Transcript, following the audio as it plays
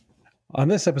On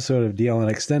this episode of DLN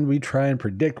Extend, we try and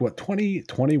predict what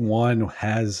 2021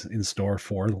 has in store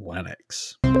for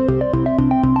Linux.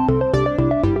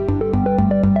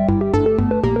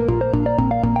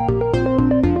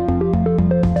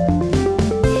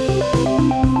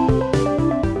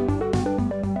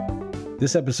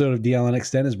 This episode of DLN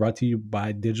Extend is brought to you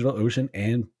by DigitalOcean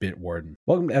and Bitwarden.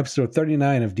 Welcome to episode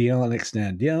 39 of DLN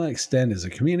Extend. DLN Extend is a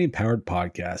community-powered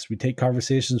podcast. We take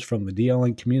conversations from the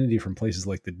DLN community from places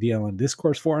like the DLN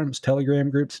Discourse forums,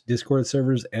 Telegram groups, Discord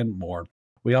servers, and more.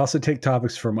 We also take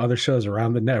topics from other shows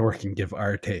around the network and give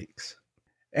our takes.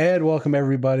 And welcome,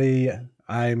 everybody.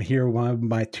 I'm here with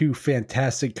my two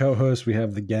fantastic co-hosts. We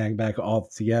have the gang back all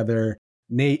together.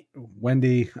 Nate,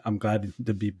 Wendy, I'm glad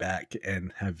to be back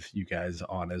and have you guys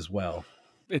on as well.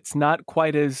 It's not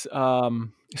quite as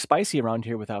spicy around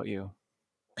here without you.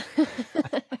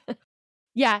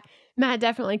 Yeah, Matt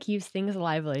definitely keeps things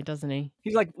lively, doesn't he?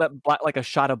 He's like a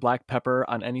shot of black pepper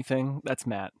on anything. That's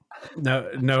Matt. No,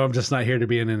 I'm just not here to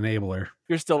be an enabler.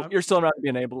 You're still around to be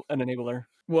an enabler.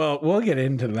 Well, we'll get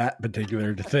into that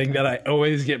particular thing that I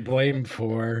always get blamed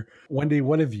for. Wendy,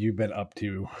 what have you been up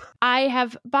to? I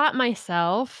have bought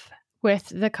myself,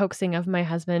 with the coaxing of my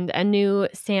husband, a new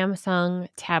Samsung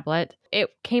tablet. It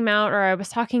came out, or I was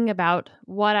talking about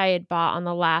what I had bought on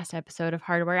the last episode of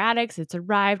Hardware Addicts. It's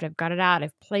arrived. I've got it out.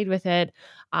 I've played with it.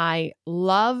 I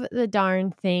love the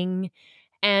darn thing.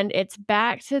 And it's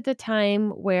back to the time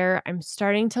where I'm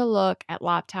starting to look at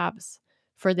laptops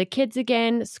for the kids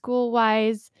again,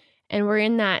 school-wise, and we're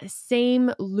in that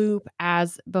same loop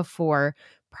as before.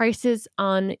 Prices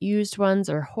on used ones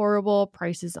are horrible.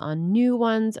 Prices on new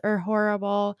ones are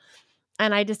horrible.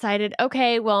 And I decided,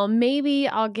 okay, well, maybe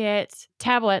I'll get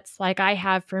tablets like I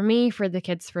have for me for the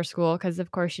kids for school. Because,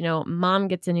 of course, mom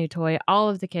gets a new toy. All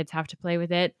of the kids have to play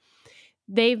with it.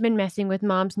 They've been messing with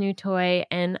mom's new toy,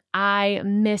 and I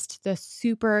missed the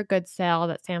super good sale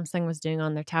that Samsung was doing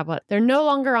on their tablet. They're no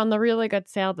longer on the really good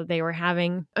sale that they were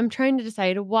having. I'm trying to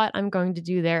decide what I'm going to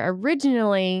do there.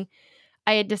 Originally,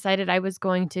 I had decided I was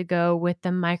going to go with the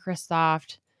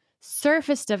Microsoft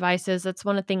Surface devices. That's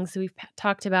one of the things we've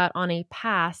talked about on a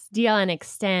past DLN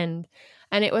Extend.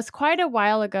 And it was quite a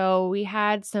while ago. We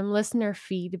had some listener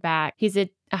feedback. He's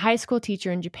a high school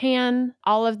teacher in Japan.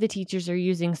 All of the teachers are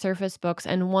using Surface Books.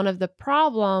 And one of the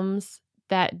problems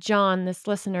that John, this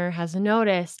listener, has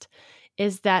noticed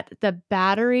is that the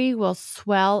battery will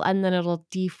swell and then it'll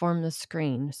deform the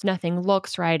screen. So nothing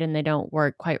looks right and they don't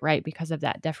work quite right because of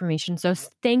that deformation. So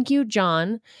thank you,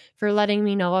 John, for letting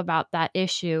me know about that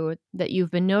issue that you've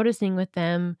been noticing with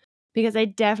them, because I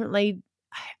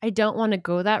don't want to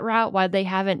go that route while they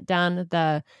haven't done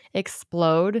the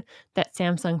explode that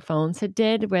Samsung phones had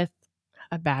did with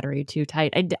a battery too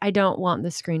tight. I don't want the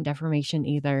screen deformation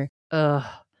either.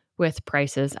 With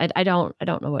prices. I don't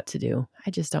know what to do. I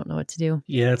just don't know what to do.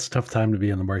 Yeah, it's a tough time to be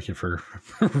in the market for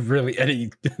really any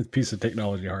piece of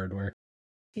technology hardware.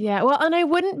 Yeah, well, and I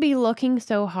wouldn't be looking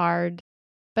so hard,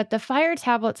 but the Fire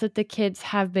tablets that the kids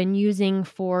have been using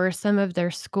for some of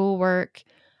their schoolwork,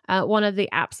 one of the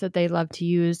apps that they love to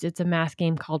use, it's a math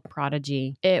game called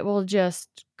Prodigy. It will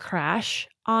just crash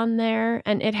on there,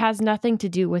 and it has nothing to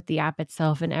do with the app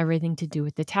itself and everything to do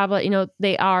with the tablet.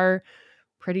 They are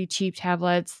pretty cheap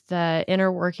tablets. The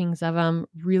inner workings of them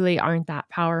really aren't that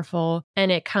powerful.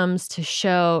 And it comes to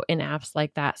show in apps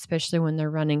like that, especially when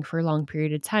they're running for long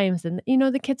period of times. And,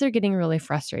 the kids are getting really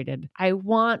frustrated. I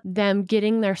want them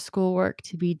getting their schoolwork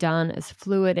to be done as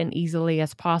fluid and easily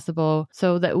as possible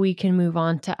so that we can move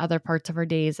on to other parts of our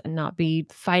days and not be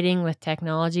fighting with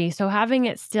technology. So having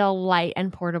it still light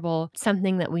and portable,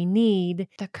 something that we need.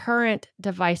 The current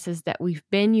devices that we've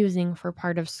been using for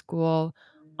part of school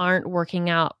aren't working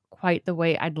out quite the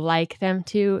way I'd like them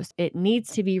to. It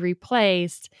needs to be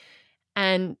replaced.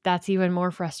 And that's even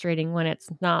more frustrating when it's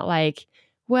not like,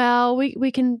 well,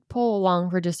 we can pull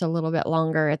along for just a little bit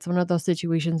longer. It's one of those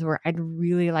situations where I'd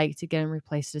really like to get them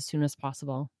replaced as soon as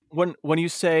possible. When you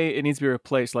say it needs to be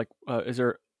replaced, like,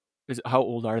 how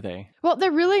old are they? Well,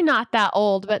 they're really not that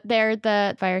old, but they're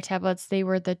the Fire tablets. They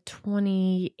were the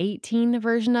 2018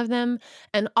 version of them.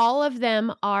 And all of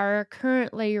them are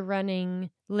currently running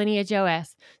Lineage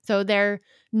OS. So they're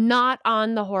not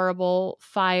on the horrible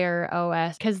Fire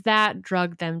OS because that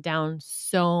drugged them down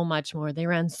so much more. They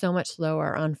ran so much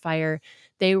slower on Fire.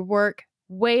 They work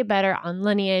way better on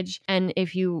Lineage. And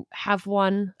if you have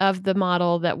one of the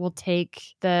model that will take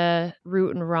the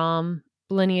root and ROM,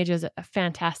 Lineage is a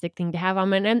fantastic thing to have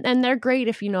on, and they're great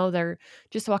if they're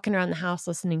just walking around the house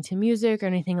listening to music or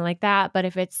anything like that. But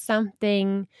if it's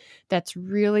something that's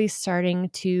really starting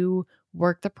to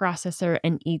work the processor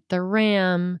and eat the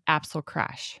RAM, apps will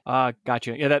crash.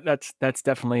 Gotcha. Yeah, that's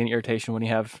definitely an irritation when you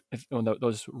have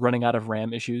those running out of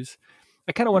RAM issues.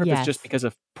 I kind of wonder if it's just Yes. because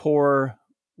of poor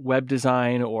web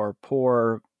design or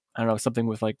poor, I don't know, something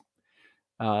with like,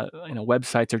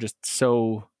 websites are just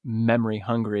so memory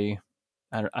hungry.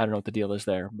 I don't know what the deal is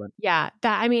there, but Yeah,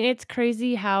 it's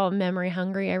crazy how memory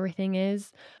hungry everything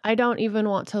is. I don't even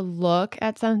want to look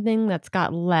at something that's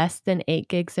got less than 8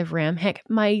 gigs of RAM. Heck,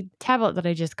 my tablet that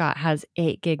I just got has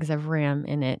 8 gigs of RAM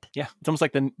in it. yeah, it's almost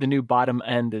like the new bottom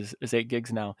end is 8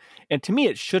 gigs now. And to me,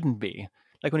 it shouldn't be.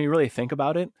 Like when you really think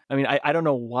about it, I mean, I don't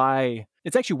know why.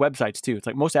 It's actually websites too. It's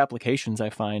like most applications I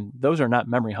find, those are not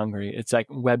memory hungry. It's like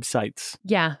websites.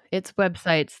 Yeah, it's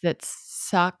websites that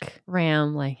suck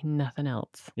RAM like nothing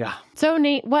else. Yeah, So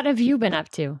Nate, what have you been up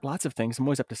to? lots of things. I'm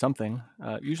always up to something.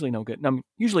 Usually no good. No,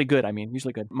 usually good.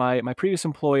 Usually good. My previous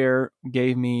employer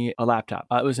gave me a laptop.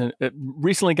 It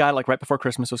recently got like right before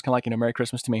Christmas. So it was kind of like, Merry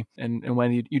Christmas to me. And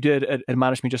when you did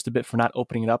admonish me just a bit for not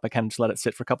opening it up, I kind of just let it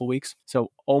sit for a couple weeks.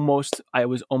 So I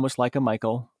was almost like a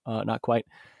Michael, not quite,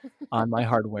 on my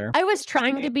hardware. I was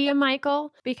trying to be a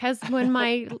Michael because when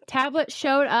my tablet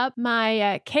showed up,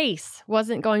 my case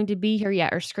wasn't going to be here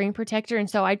yet, or screen protector. And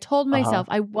so I told myself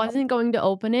I wasn't going to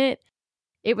open it.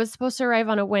 It was supposed to arrive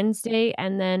on a Wednesday,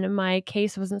 and then my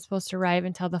case wasn't supposed to arrive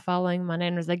until the following Monday.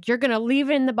 And I was like, you're going to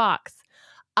leave it in the box.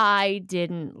 I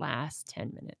didn't last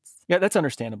 10 minutes. Yeah, that's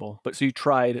understandable. But so you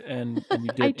tried and you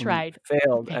did. I tried. And you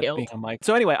failed at being a mic.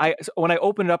 So anyway, when I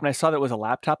opened it up and I saw that it was a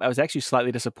laptop, I was actually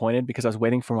slightly disappointed because I was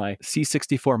waiting for my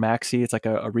C64 Maxi. It's like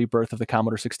a rebirth of the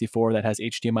Commodore 64 that has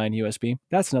HDMI and USB.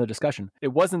 That's another discussion. It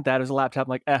wasn't that. It was a laptop.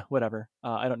 I'm like, whatever.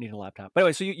 I don't need a laptop. But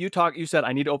anyway, so you said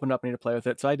I need to open it up. I need to play with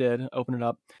it. So I did open it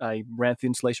up. I ran through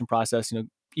the installation process,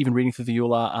 even reading through the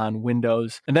EULA on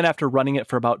Windows. And then after running it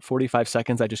for about 45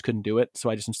 seconds, I just couldn't do it. So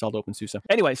I just installed OpenSUSE.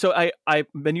 Anyway, so I've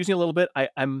been using it a little bit.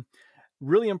 I'm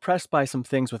really impressed by some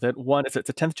things with it. One, it's a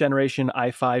 10th generation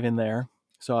i5 in there.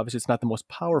 So obviously it's not the most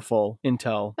powerful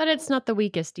Intel. But it's not the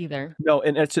weakest either. No,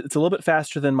 and it's a little bit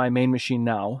faster than my main machine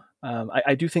now.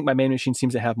 I do think my main machine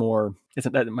seems to have more.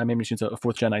 Isn't that my main machine's a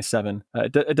 4th gen i7?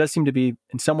 It does seem to be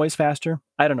in some ways faster.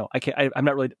 I don't know. I'm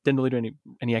not really didn't really do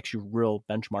any actual real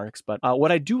benchmarks. But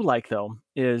what I do like though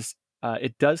is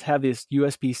it does have this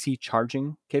USB-C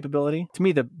charging capability. To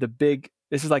me,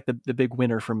 this is like the big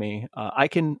winner for me. I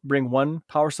can bring one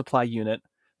power supply unit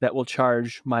that will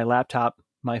charge my laptop,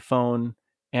 my phone,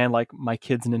 and like my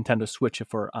kid's Nintendo Switch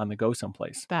if we're on the go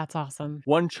someplace. That's awesome.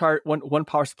 One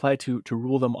power supply to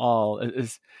rule them all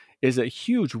is a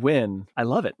huge win. I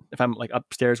love it. If I'm like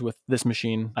upstairs with this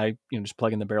machine, I just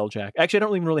plug in the barrel jack. Actually, I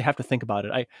don't even really have to think about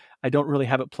it. I don't really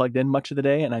have it plugged in much of the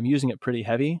day, and I'm using it pretty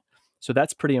heavy. So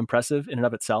that's pretty impressive in and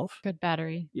of itself. Good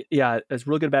battery. Yeah, it's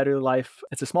real good battery life.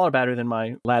 It's a smaller battery than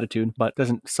my Latitude, but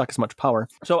doesn't suck as much power.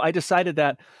 So I decided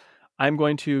that I'm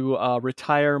going to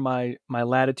retire my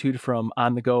Latitude from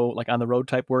on the go, like on the road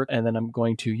type work, and then I'm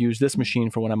going to use this machine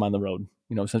for when I'm on the road.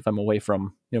 Since I'm away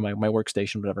from my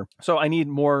workstation, whatever. So I need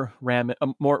more RAM,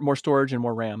 more storage, and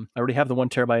more RAM. I already have the 1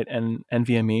 terabyte and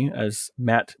NVMe, as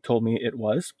Matt told me it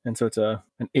was, and so it's an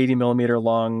 80 millimeter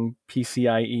long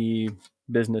PCIe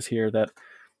business here that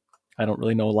I don't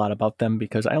really know a lot about them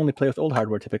because I only play with old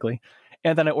hardware typically.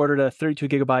 And then I ordered a 32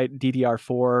 gigabyte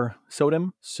DDR4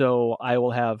 SODIMM, so I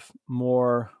will have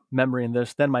more memory in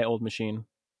this than my old machine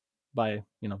by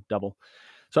double.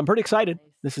 So I'm pretty excited.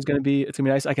 It's gonna be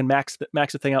nice. I can max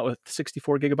the thing out with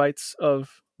 64 gigabytes of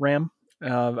RAM,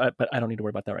 but I don't need to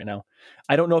worry about that right now.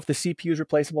 I don't know if the CPU is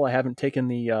replaceable. I haven't taken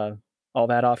the all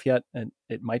that off yet, and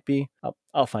it might be.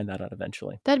 I'll find that out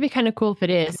eventually. That'd be kind of cool if it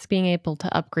is. Being able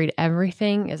to upgrade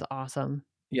everything is awesome.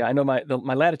 Yeah, I know my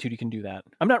Latitude, you can do that.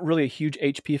 I'm not really a huge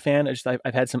HP fan.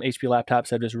 I've had some HP laptops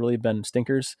that have just really been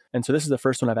stinkers. And so this is the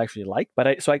first one I've actually liked. But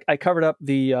I covered up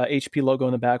the HP logo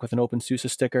in the back with an OpenSUSE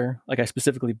sticker. Like I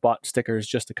specifically bought stickers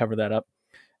just to cover that up.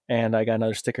 And I got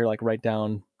another sticker like right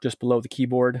down just below the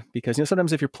keyboard because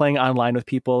sometimes if you're playing online with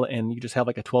people and you just have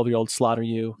like a 12-year-old slaughter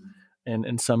you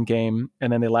in some game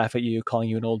and then they laugh at you, calling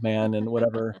you an old man and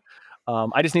whatever.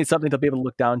 I just need something to be able to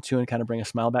look down to and kind of bring a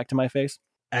smile back to my face.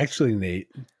 Actually, Nate,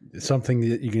 something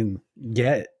that you can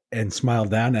get and smile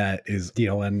down at is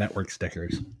DLN network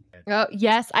stickers. Oh,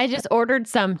 yes. I just ordered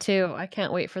some too. I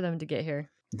can't wait for them to get here.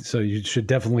 So you should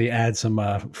definitely add some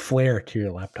flair to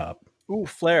your laptop. Ooh,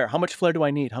 flair. How much flair do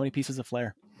I need? How many pieces of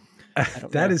flair?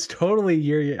 That is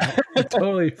totally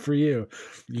totally for you.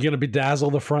 You going to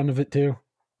bedazzle the front of it too?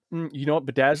 You know what?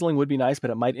 Bedazzling would be nice,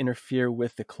 but it might interfere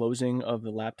with the closing of the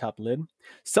laptop lid.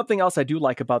 Something else I do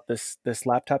like about this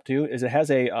laptop too is it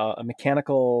has a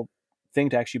mechanical thing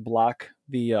to actually block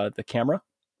the camera.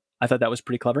 I thought that was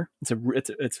pretty clever.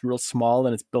 It's real small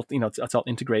and it's built, it's all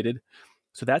integrated.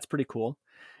 So that's pretty cool.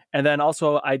 And then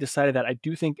also I decided that I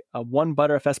do think one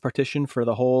Btrfs partition for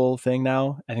the whole thing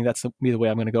now. I think that's the way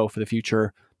I'm going to go for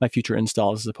my future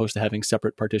installs, as opposed to having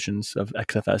separate partitions of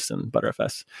XFS and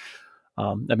Btrfs.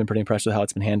 I've been pretty impressed with how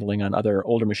it's been handling on other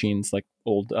older machines, like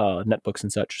old netbooks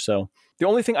and such. So the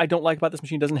only thing I don't like about this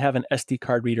machine, doesn't have an SD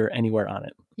card reader anywhere on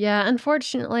it. Yeah,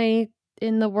 unfortunately,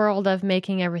 in the world of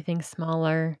making everything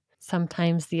smaller,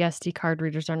 sometimes the SD card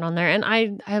readers aren't on there. And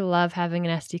I love having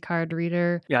an SD card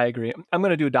reader. Yeah, I agree. I'm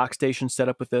going to do a dock station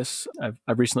setup with this.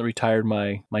 I've recently retired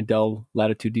my Dell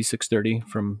Latitude D630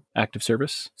 from active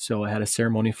service, so I had a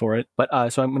ceremony for it. But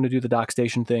so I'm going to do the dock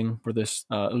station thing for this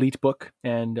Elite book.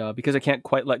 And because I can't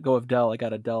quite let go of Dell, I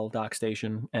got a Dell dock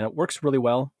station, and it works really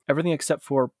well. Everything except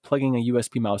for plugging a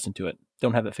USB mouse into it.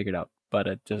 Don't have it figured out, but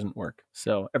it doesn't work.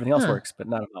 So everything else works, but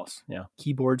not a mouse. Yeah.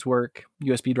 Keyboards work,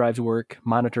 USB drives work,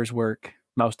 monitors work,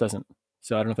 mouse doesn't.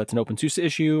 So I don't know if that's an OpenSUSE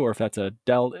issue or if that's a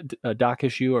Dell dock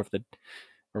issue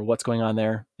or what's going on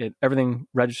there. Everything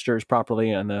registers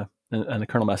properly on the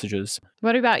kernel messages.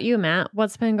 What about you, Matt?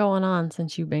 What's been going on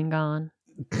since you've been gone?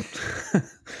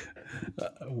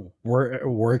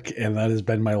 Work, and that has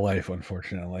been my life,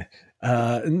 unfortunately.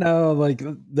 No, like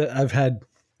I've had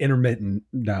intermittent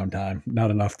downtime, not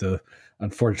enough to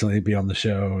unfortunately be on the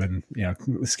show, and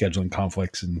scheduling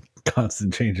conflicts and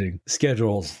constant changing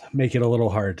schedules make it a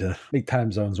little hard to make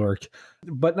time zones work.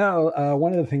 But now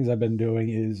one of the things I've been doing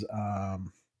is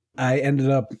I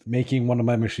ended up making one of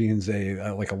my machines a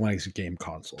Linux game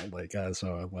console,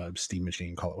 so a Steam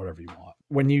machine, call it whatever you want.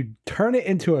 When you turn it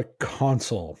into a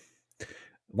console,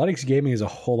 Linux gaming is a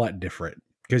whole lot different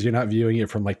because you're not viewing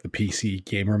it from like the PC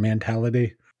gamer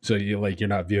mentality. So you're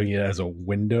not viewing it as a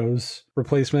Windows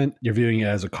replacement. You're viewing it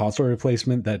as a console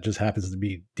replacement that just happens to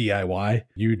be DIY.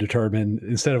 You determine,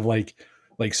 instead of like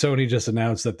Sony just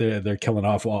announced that they're killing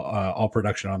off all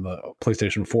production on the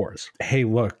PlayStation 4s. Hey,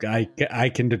 look,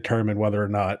 I can determine whether or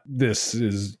not this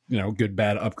is good,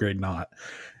 bad, upgrade, not.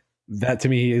 That to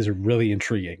me is really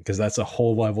intriguing because that's a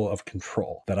whole level of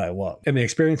control that I love. And the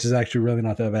experience is actually really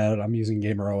not that bad. I'm using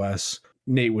Gamer OS.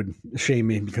 Nate would shame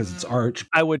me because it's Arch.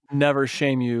 I would never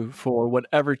shame you for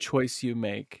whatever choice you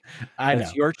make.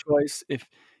 It's your choice.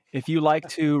 If you like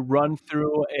to run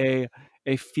through a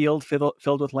field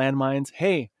filled with landmines,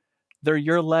 hey, they're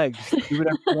your legs. Do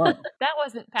whatever you want. That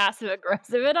wasn't passive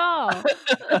aggressive at all.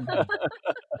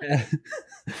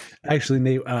 Actually,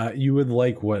 Nate, you would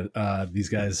like what these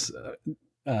guys,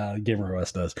 Gamer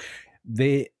OS does.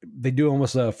 They do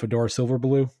almost a Fedora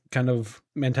Silverblue kind of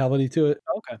mentality to it.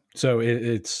 Okay. So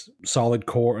it's solid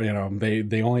core.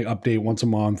 They only update once a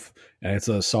month, and it's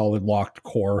a solid locked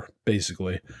core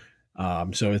basically.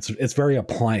 So it's very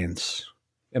appliance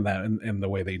in the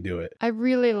way they do it. I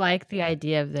really like the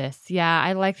idea of this. Yeah,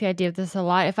 I like the idea of this a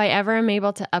lot. If I ever am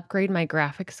able to upgrade my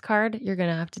graphics card, you're going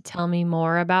to have to tell me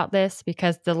more about this,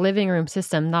 because the living room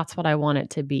system, that's what I want it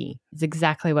to be. It's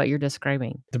exactly what you're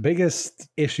describing. The biggest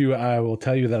issue I will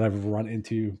tell you that I've run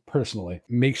into personally,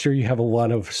 make sure you have a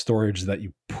lot of storage that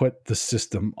you put the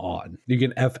system on. You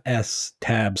can FS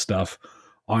tab stuff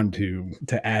onto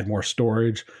to add more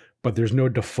storage, but there's no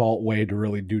default way to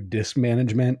really do disk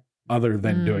management other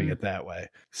than doing it that way.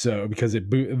 So because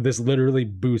this literally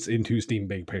boots into Steam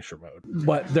Big Picture mode.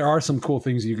 But there are some cool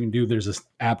things you can do. There's this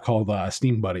app called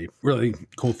Steam Buddy. Really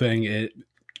cool thing. It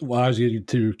allows you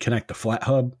to connect to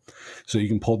FlatHub, so you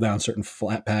can pull down certain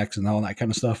flat packs and all that kind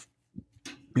of stuff.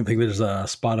 I think there's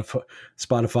Spotify,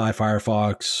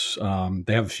 Firefox.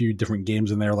 They have a few different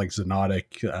games in there, like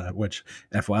Xonotic, which,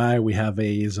 FYI, we have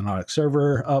a Xonotic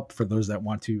server up for those that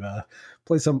want to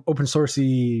play some open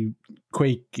sourcey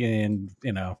Quake and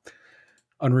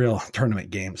Unreal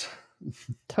tournament games.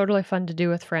 Totally fun to do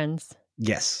with friends.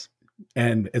 Yes.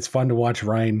 And it's fun to watch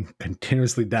Ryan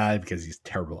continuously die because he's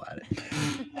terrible at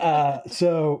it.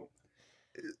 So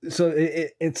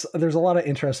it's there's a lot of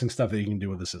interesting stuff that you can do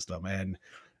with the system, and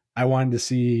I wanted to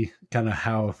see kind of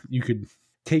how you could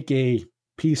take a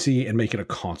PC and make it a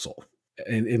console,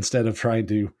 and instead of trying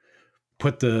to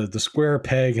put the square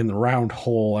peg in the round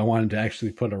hole, I wanted to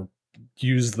actually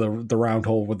use the round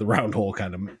hole with the round hole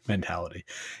kind of mentality,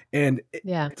 and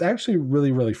it's actually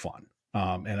really, really fun,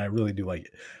 and I really do like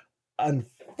it.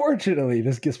 Unfortunately,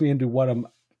 this gets me into what I've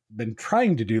been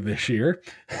trying to do this year.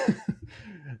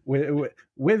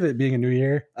 With it being a new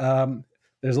year,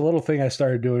 there's a little thing I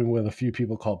started doing with a few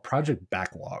people called Project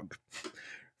Backlog.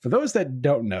 For those that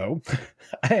don't know,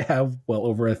 I have well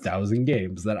over 1,000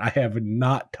 games that I have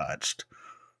not touched.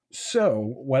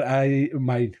 So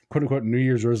my quote unquote New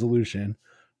Year's resolution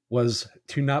was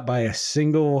to not buy a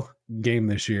single game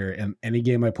this year, and any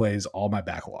game I play is all my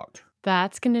backlog.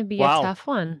 That's going to be Wow. a tough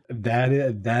one. That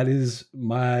is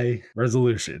my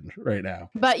resolution right now.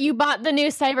 But you bought the new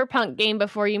Cyberpunk game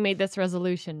before you made this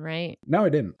resolution, right? No, I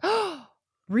didn't.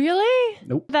 Really?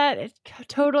 Nope. That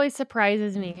totally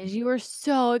surprises me because you were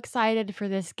so excited for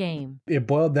this game. It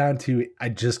boiled down to I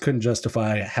just couldn't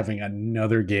justify having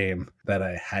another game that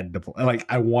I had to play. Like,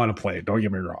 I want to play it, don't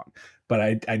get me wrong, but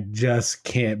I just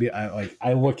can't be.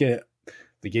 I look at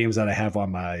the games that I have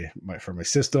on my for my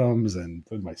systems and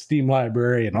my Steam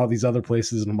library and all these other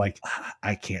places, and I'm like,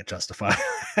 I can't justify.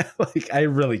 Like, I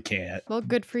really can't. Well,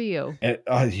 good for you. And,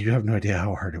 you have no idea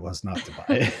how hard it was not to buy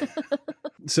it.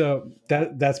 So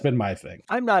that's been my thing.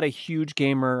 I'm not a huge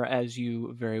gamer, as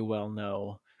you very well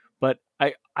know, but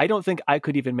I don't think I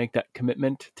could even make that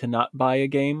commitment to not buy a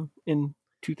game in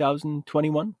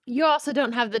 2021. You also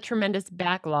don't have the tremendous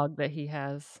backlog that he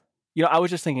has. You know, I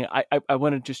was just thinking, I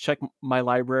want to just check my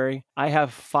library. I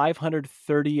have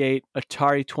 538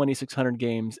 Atari 2600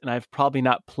 games, and I've probably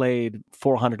not played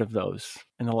 400 of those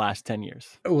in the last 10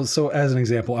 years. Well, so as an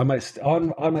example, on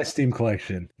my Steam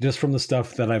collection, just from the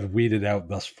stuff that I've weeded out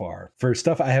thus far, for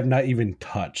stuff I have not even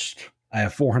touched, I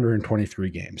have 423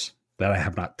 games that I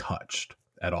have not touched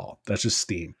at all. That's just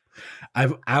Steam.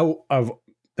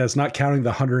 That's not counting the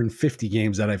 150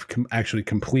 games that I've actually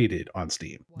completed on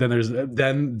Steam. Wow.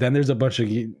 Then there's a bunch of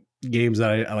games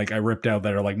that I ripped out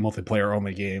that are like multiplayer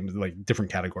only games, like different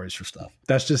categories for stuff.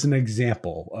 That's just an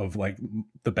example of like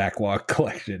the backlog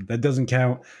collection. That doesn't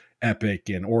count Epic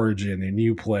and Origin and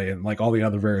Uplay and like all the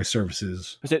other various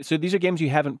services. So these are games you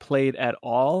haven't played at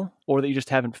all, or that you just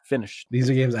haven't finished?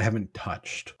 These are games I haven't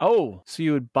touched. Oh, so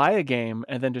you would buy a game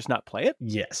and then just not play it?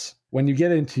 Yes. When you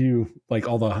get into like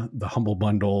all the humble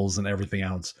bundles and everything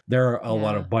else, there are a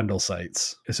lot of bundle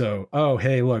sites. So,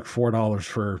 hey, look, $4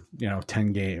 for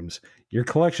 10 games. Your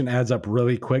collection adds up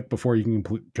really quick before you can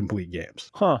complete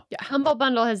games. Huh. Yeah, Humble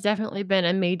Bundle has definitely been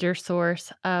a major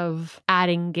source of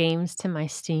adding games to my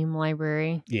Steam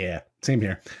library. Yeah, same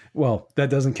here. Well, that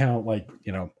doesn't count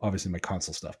obviously my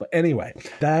console stuff. But anyway,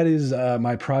 that is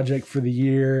my project for the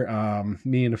year.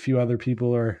 Me and a few other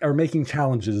people are making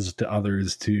challenges to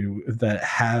others that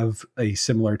have a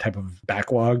similar type of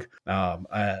backlog.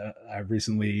 I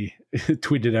recently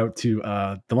tweeted out to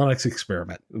the Linux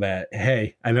Experiment that,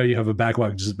 hey, I know you have a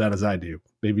backlog just as bad as I do.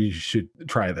 Maybe you should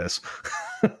try this.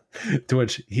 To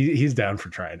which he's down for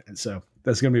trying it. So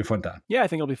that's going to be a fun time. Yeah, I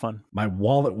think it'll be fun. My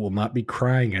wallet will not be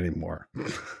crying anymore.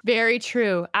 Very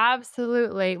true.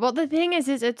 Absolutely. Well, the thing is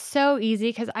it's so easy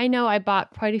because I know I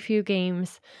bought quite a few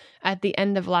games at the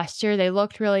end of last year. They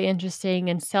looked really interesting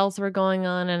and sales were going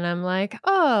on. And I'm like,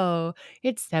 oh,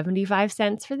 it's 75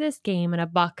 cents for this game and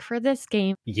 $1 for this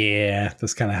game. Yeah,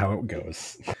 that's kind of how it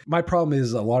goes. My problem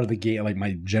is a lot of the game, like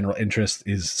my general interest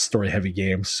is story heavy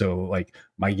games. So like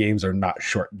my games are not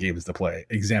short games to play.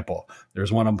 Example,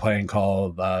 there's one I'm playing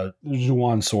called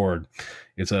Zhuan Sword.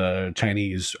 It's a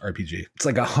Chinese RPG. It's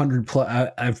like 100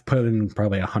 plus. I've put in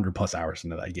probably 100 plus hours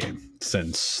into that game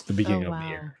since the beginning of the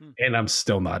year, and I'm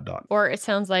still not done. Or it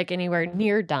sounds like anywhere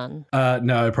near done.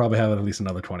 No, I probably have at least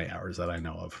another 20 hours that I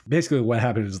know of. Basically, what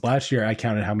happened is last year I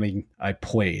counted how many I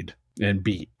played and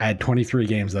beat. I had 23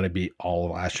 games that I beat all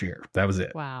of last year. That was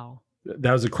it. Wow.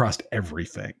 That was across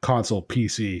everything: console,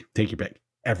 PC, take your pick.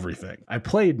 Everything. I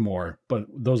played more, but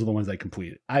those are the ones I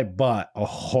completed. I bought a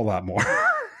whole lot more.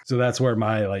 So that's where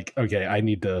my okay, I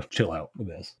need to chill out with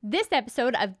this. This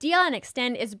episode of DLN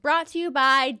Extend is brought to you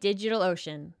by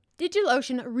DigitalOcean.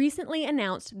 DigitalOcean recently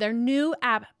announced their new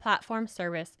app platform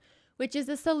service, which is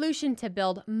a solution to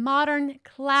build modern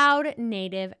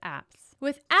cloud-native apps.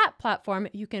 With App Platform,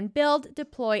 you can build,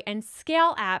 deploy, and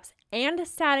scale apps and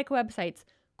static websites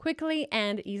quickly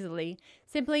and easily.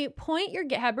 Simply point your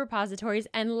GitHub repositories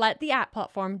and let the App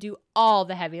Platform do all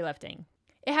the heavy lifting.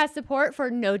 It has support for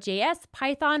Node.js,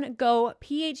 Python, Go,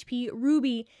 PHP,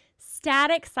 Ruby,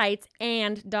 static sites,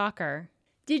 and Docker.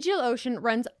 DigitalOcean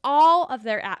runs all of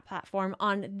their app platform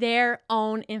on their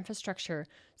own infrastructure,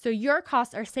 so your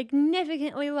costs are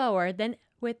significantly lower than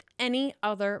with any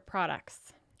other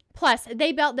products. Plus,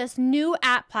 they built this new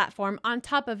app platform on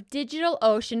top of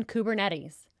DigitalOcean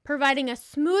Kubernetes, providing a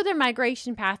smoother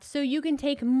migration path so you can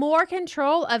take more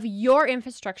control of your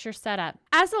infrastructure setup.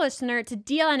 As a listener to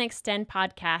DLN Extend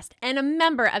podcast and a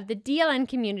member of the DLN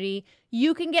community,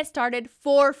 you can get started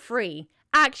for free.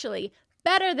 Actually,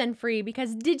 better than free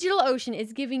because DigitalOcean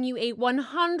is giving you a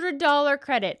 $100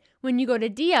 credit when you go to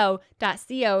do.co/DLN.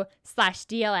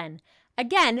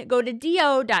 Again, go to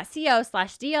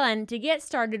do.co/DLN to get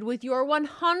started with your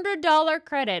 $100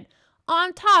 credit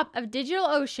on top of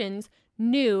DigitalOcean's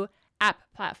new app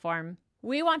platform.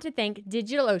 We want to thank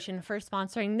DigitalOcean for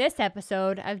sponsoring this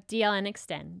episode of DLN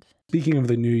Extend. Speaking of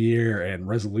the new year and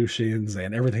resolutions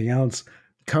and everything else,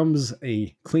 comes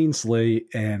a clean slate,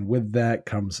 and with that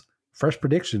comes fresh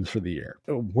predictions for the year.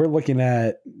 We're looking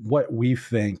at what we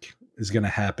think is going to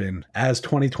happen as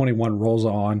 2021 rolls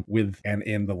on with and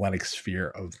in the Linux sphere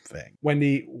of thing.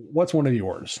 Wendy, what's one of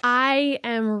yours? I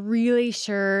am really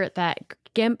sure that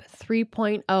GIMP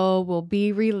 3.0 will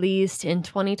be released in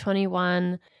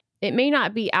 2021. It may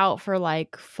not be out for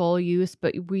like full use,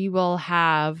 but we will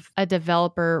have a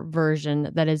developer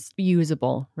version that is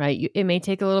usable, right? It may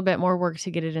take a little bit more work to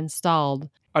get it installed.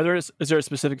 Is there a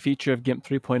specific feature of GIMP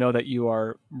 3.0 that you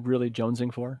are really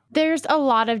jonesing for? There's a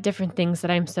lot of different things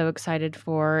that I'm so excited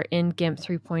for in GIMP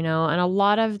 3.0, and a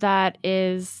lot of that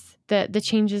is the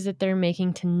changes that they're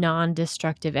making to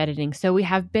non-destructive editing. So we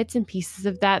have bits and pieces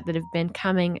of that have been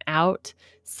coming out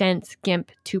since GIMP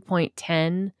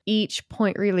 2.10. Each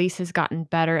point release has gotten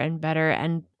better and better,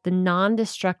 and the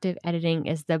non-destructive editing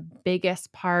is the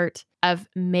biggest part of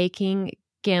making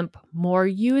GIMP more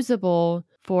usable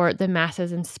for the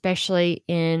masses, and especially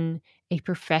in a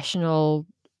professional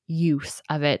use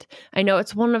of it. I know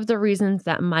it's one of the reasons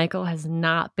that Michael has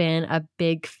not been a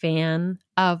big fan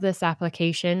of this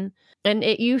application. And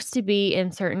it used to be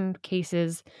in certain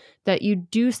cases that you'd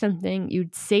do something,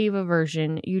 you'd save a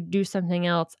version, you'd do something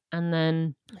else, and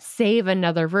then save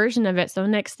another version of it. So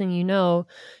next thing you know,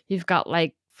 you've got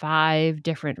like 5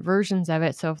 different versions of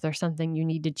it. So if there's something you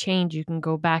need to change, you can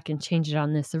go back and change it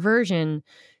on this version,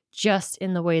 just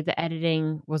in the way the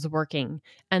editing was working.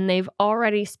 And they've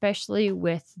already, especially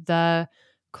with the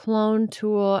clone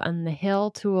tool and the hill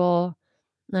tool,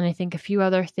 and I think a few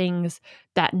other things,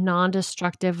 that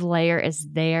non-destructive layer is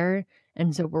there.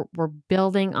 And so we're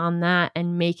building on that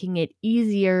and making it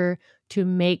easier to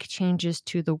make changes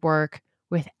to the work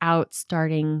without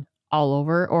starting all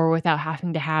over or without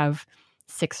having to have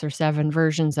 6 or 7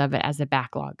 versions of it as a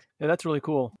backlog. Yeah, that's really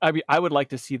cool. I would like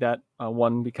to see that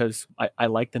one because I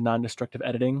like the non-destructive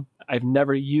editing. I've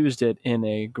never used it in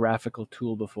a graphical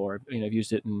tool before. I've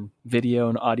used it in video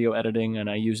and audio editing, and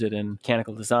I use it in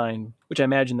mechanical design, which I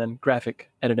imagine then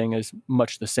graphic editing is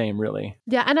much the same, really.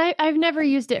 Yeah, and I've never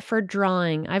used it for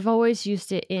drawing. I've always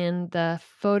used it in the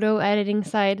photo editing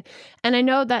side. And I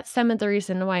know that's some of the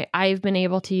reason why I've been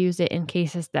able to use it in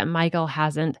cases that Michael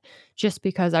hasn't, just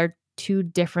because our 2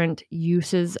 different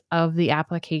uses of the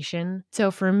application. So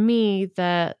for me,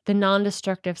 the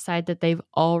non-destructive side that they've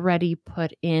already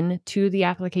put into the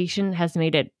application has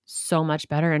made it so much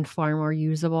better and far more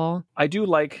usable. I do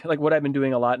like what I've been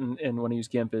doing a lot in when I use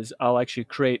GIMP is I'll actually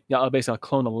I'll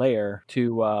clone a layer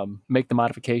to make the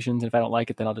modifications. And if I don't like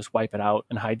it, then I'll just wipe it out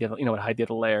and hide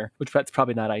the layer, which that's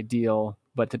probably not ideal.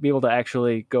 But to be able to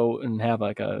actually go and have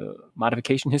like a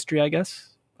modification history, I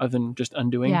guess, other than just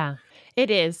undoing. Yeah, it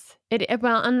is.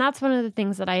 Well, and that's one of the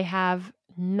things that I have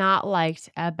not liked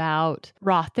about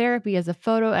Raw Therapy as a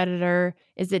photo editor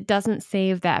is it doesn't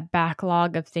save that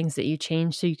backlog of things that you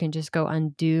change, so you can just go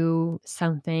undo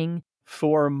something.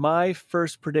 For my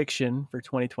first prediction for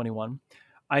 2021,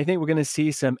 I think we're going to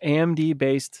see some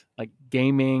AMD-based like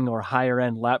gaming or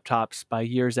higher-end laptops by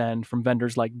year's end from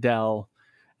vendors like Dell,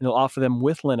 and they'll offer them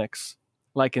with Linux,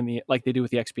 like they do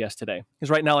with the XPS today. Because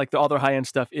right now, all their high-end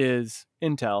stuff is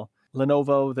Intel.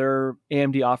 Lenovo, their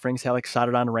AMD offerings have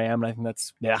soldered on RAM, and I think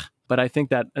that's But I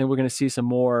think we're going to see some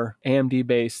more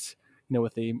AMD-based,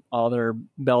 with all their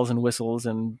bells and whistles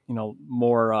and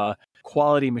more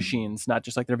quality machines, not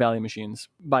just like their value machines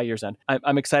by year's end.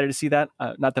 I'm excited to see that.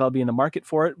 Not that I'll be in the market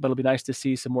for it, but it'll be nice to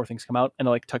see some more things come out. And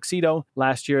like Tuxedo,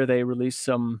 last year they released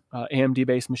some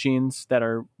AMD-based machines that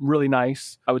are really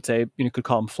nice. I would say you could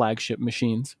call them flagship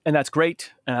machines, and that's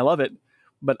great, and I love it.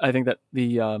 But I think that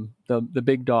the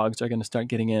big dogs are going to start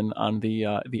getting in on the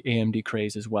AMD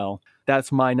craze as well.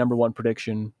 That's my number one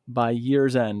prediction by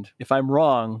year's end. If I'm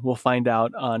wrong, we'll find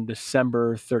out on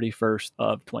December 31st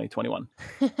of 2021.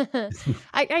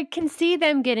 I can see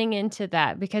them getting into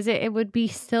that because it would be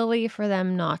silly for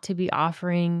them not to be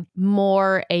offering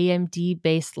more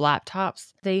AMD-based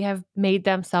laptops. They have made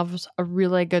themselves a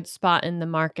really good spot in the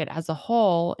market as a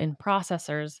whole in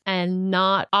processors, and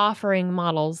not offering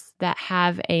models that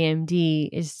have AMD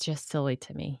is just silly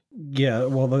to me. Yeah,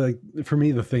 well, for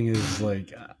me, the thing is,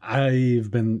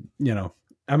 I've been,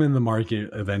 I'm in the market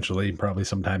eventually, probably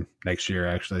sometime next year,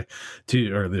 actually,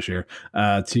 this year,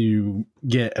 to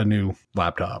get a new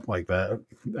laptop like that.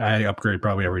 I upgrade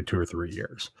probably every 2 or 3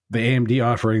 years. The AMD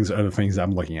offerings are the things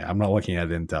I'm looking at. I'm not looking at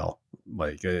Intel.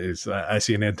 Like I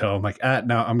see an Intel, I'm like,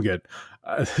 no, I'm good.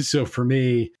 So for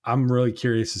me, I'm really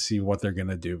curious to see what they're going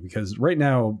to do, because right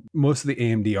now, most of the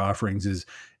AMD offerings is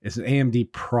an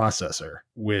AMD processor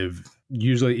with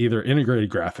usually either integrated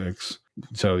graphics,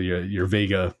 so your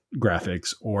Vega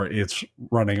graphics, or it's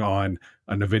running on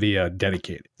a NVIDIA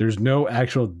dedicated. There's no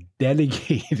actual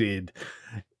dedicated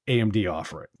AMD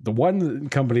offering. The one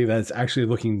company that's actually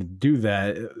looking to do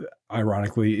that,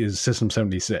 ironically, is System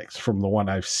 76. From the one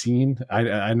I've seen,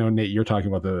 I know, Nate, you're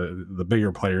talking about the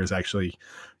bigger players actually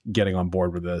getting on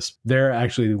board with this. They're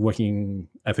actually looking,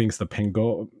 I think it's the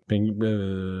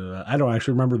I don't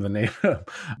actually remember the name.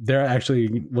 They're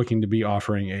actually looking to be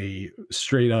offering a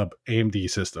straight up AMD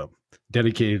system,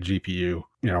 dedicated GPU,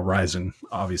 Ryzen,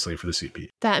 obviously, for the CPU.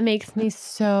 That makes me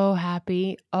so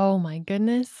happy. Oh my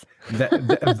goodness.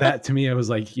 That to me, I was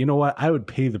like, you know what? I would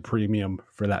pay the premium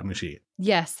for that machine.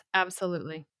 Yes,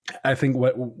 absolutely. I think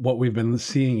what we've been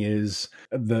seeing is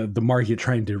the market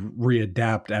trying to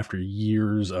readapt after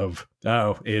years of,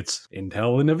 it's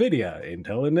Intel and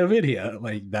NVIDIA.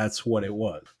 Like, that's what it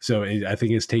was. So I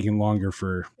think it's taken longer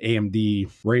for AMD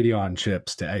Radeon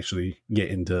chips to actually get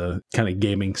into kind of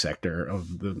gaming sector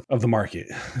of the market.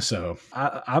 So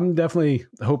I'm definitely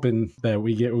hoping that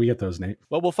we get those, Nate.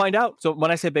 Well, we'll find out. So when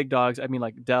I say big dogs, I mean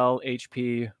like Dell,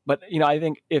 HP. But I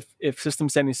think if System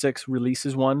 76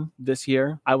 releases one this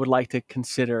year, I would like to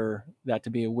consider that to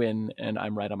be a win, and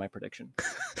I'm right on my prediction.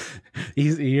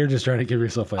 You're just trying to give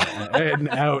yourself an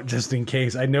out just in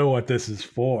case. I know what this is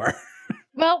for.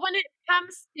 Well, when it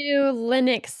comes to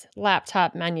Linux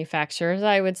laptop manufacturers,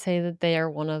 I would say that they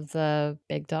are one of the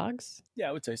big dogs. Yeah,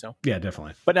 I would say so. Yeah,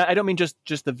 definitely. But I don't mean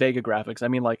just the Vega graphics. I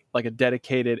mean like a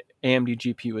dedicated AMD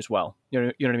GPU as well. You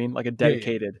know what I mean? Like a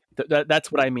dedicated. Yeah.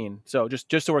 That's what I mean. So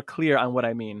just so we're clear on what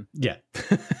I mean. Yeah.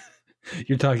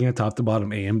 You're talking a top to bottom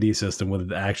AMD system with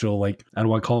the actual, like, I don't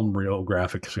want to call them real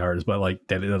graphics cards, but like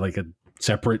a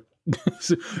separate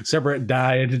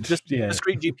die.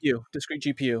 Discrete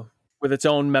GPU with its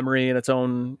own memory and its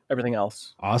own everything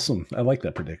else. Awesome. I like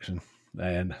that prediction.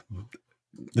 And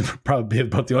probably be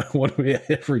about the only one we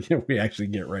actually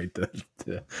get right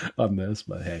on this,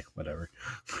 but hey, whatever.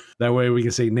 That way we can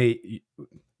say, Nate,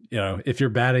 if you're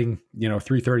batting,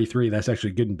 333, that's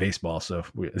actually good in baseball. So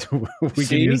we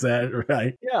can use that,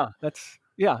 right?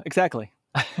 Yeah, exactly.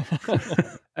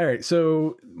 All right.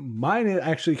 So mine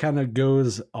actually kind of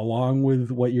goes along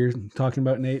with what you're talking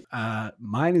about, Nate.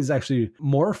 Mine is actually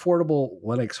more affordable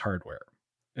Linux hardware.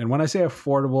 And when I say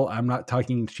affordable, I'm not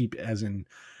talking cheap as in,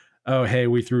 oh, hey,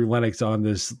 we threw Linux on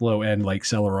this low end like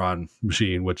Celeron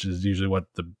machine, which is usually what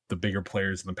the bigger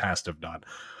players in the past have done.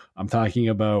 I'm talking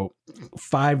about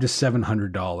 $500 to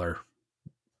 $700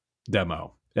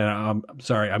 demo. And I'm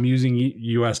sorry, I'm using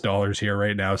US dollars here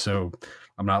right now, so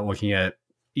I'm not looking at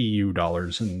EU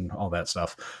dollars and all that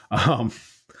stuff.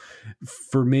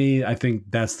 For me, I think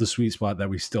that's the sweet spot that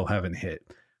we still haven't hit.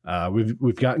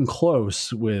 We've gotten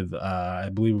close with, I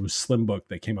believe it was Slimbook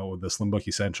that came out with the Slimbook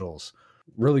Essentials.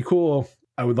 Really cool.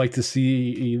 I would like to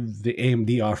see the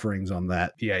AMD offerings on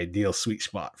that, the ideal sweet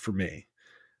spot for me.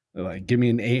 Like, give me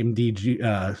an AMD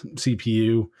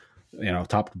CPU,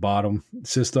 top to bottom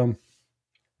system,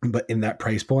 but in that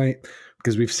price point,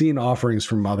 because we've seen offerings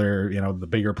from other, the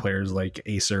bigger players like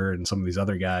Acer and some of these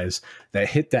other guys that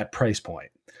hit that price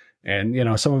point. And,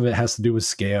 some of it has to do with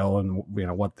scale and,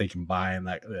 what they can buy and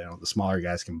that, the smaller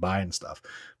guys can buy and stuff.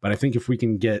 But I think if we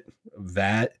can get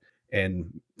that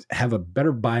and have a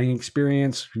better buying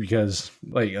experience, because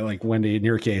like Wendy, in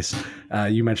your case,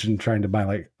 you mentioned trying to buy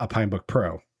like a Pinebook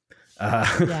Pro.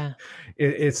 Yeah.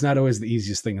 It's not always the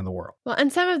easiest thing in the world. Well,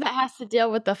 and some of that has to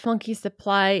deal with the funky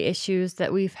supply issues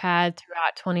that we've had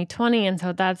throughout 2020. And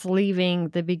so that's leaving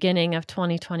the beginning of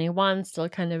 2021 still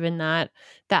kind of in that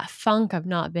funk of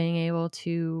not being able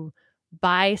to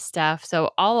buy stuff.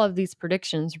 So all of these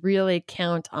predictions really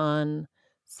count on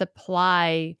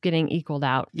supply getting equaled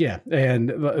out. Yeah.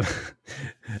 And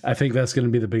I think that's going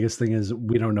to be the biggest thing is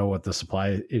we don't know what the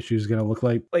supply issue is going to look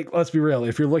like. Like, let's be real.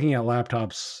 If you're looking at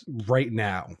laptops right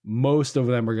now, most of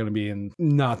them are going to be in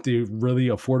not the really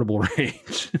affordable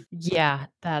range. Yeah,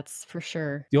 that's for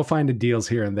sure. You'll find the deals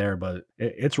here and there, but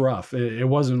it's rough. It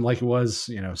wasn't like it was,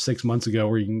 6 months ago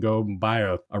where you can go and buy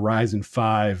a Ryzen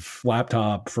 5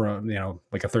 laptop from,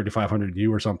 like a 3500U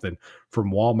or something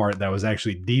from Walmart that was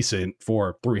actually decent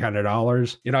for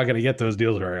 $300. You're not going to get those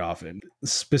deals very often.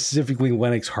 Specifically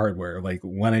Linux hardware, like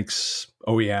Linux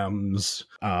OEMs.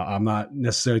 I'm not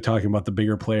necessarily talking about the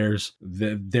bigger players.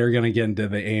 They're going to get into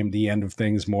the AMD end of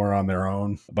things more on their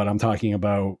own, but I'm talking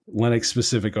about Linux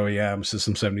specific OEMs,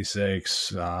 System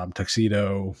 76,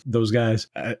 Tuxedo, those guys.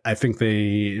 I think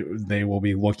they will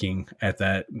be looking at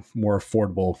that more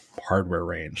affordable hardware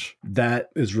range. That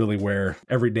is really where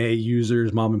everyday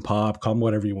users, mom and pop, call them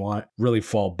whatever you want, really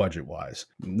fall budget wise.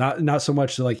 Not so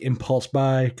much like impulse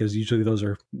buy, because usually those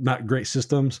are not great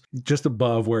systems, just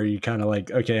above where you kind of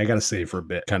like, okay, I got to save for a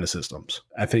bit kind of systems.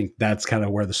 I think that's kind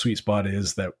of where the sweet spot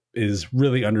is, that is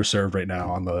really underserved right now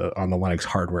on the Linux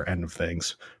hardware end of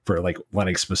things for like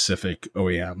Linux specific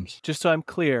OEMs. Just so I'm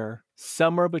clear,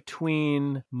 somewhere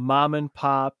between mom and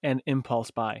pop and impulse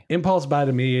buy. Impulse buy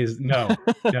to me is no.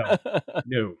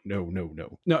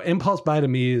 Impulse buy to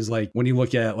me is like when you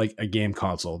look at like a game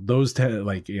console, those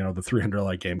like, the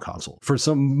 $300 game console. For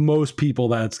most people,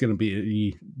 that's going to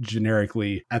be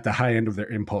generically at the high end of their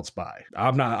impulse buy.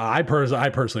 I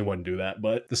personally wouldn't do that,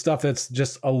 but the stuff that's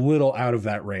just a little out of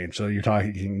that range. So you're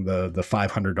talking the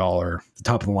 $500, the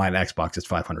top of the line Xbox is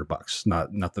 $500,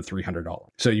 not the $300.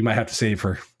 So you might have to save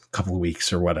for couple of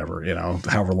weeks or whatever,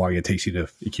 however long it takes you to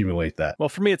accumulate that. Well,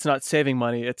 for me, it's not saving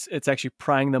money. It's actually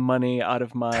prying the money out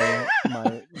of my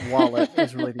wallet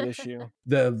is really the issue.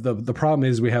 The problem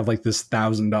is we have like this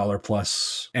 $1,000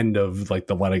 plus end of like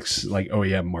the Linux like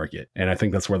OEM market. And I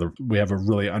think that's where we have a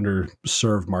really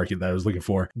underserved market that I was looking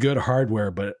for good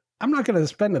hardware, but I'm not going to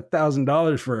spend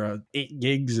 $1,000 for 8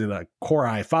 gigs in a Core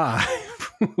i5.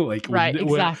 Like right,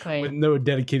 exactly. With no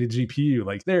dedicated GPU.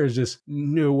 Like there's just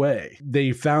no way.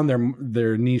 They found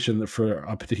their niche for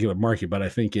a particular market, but I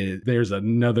think there's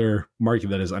another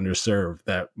market that is underserved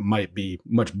that might be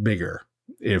much bigger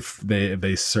if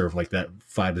they serve like that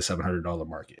 $500 to $700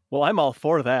 market. Well, I'm all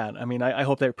for that. I mean, I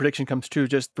hope that prediction comes true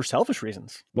just for selfish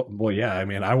reasons. Well, yeah. I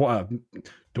mean, I want.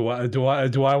 Do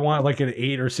I want like an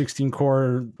 8 or 16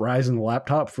 core Ryzen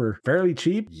laptop for fairly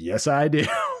cheap? Yes, I do.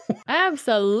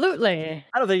 Absolutely.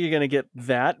 I don't think you're going to get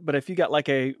that, but if you got like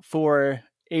a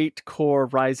 8-core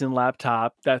Ryzen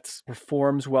laptop that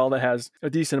performs well, that has a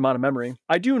decent amount of memory,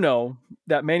 I do know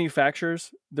that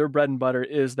manufacturers, their bread and butter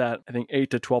is that, I think, $800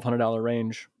 to $1,200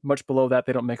 range. Much below that,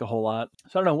 they don't make a whole lot.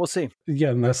 So I don't know. We'll see. Yeah,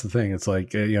 and that's the thing. It's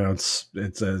like,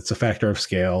 it's a factor of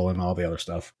scale and all the other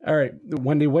stuff. All right,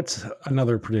 Wendy, what's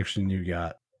another prediction you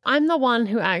got? I'm the one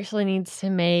who actually needs to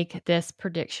make this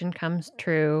prediction come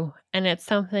true. And it's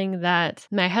something that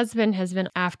my husband has been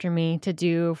after me to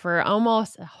do for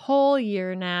almost a whole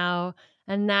year now.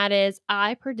 And that is,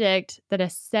 I predict that a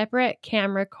separate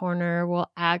camera corner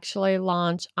will actually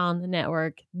launch on the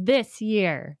network this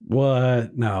year.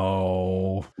 What?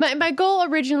 No. My goal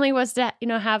originally was to,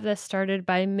 have this started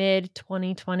by mid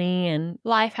 2020, and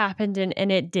life happened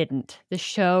and it didn't. The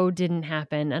show didn't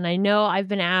happen. And I know I've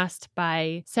been asked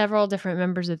by several different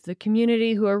members of the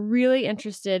community who are really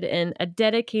interested in a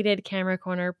dedicated Camera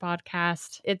Corner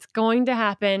podcast. It's going to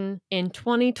happen in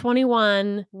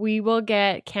 2021. We will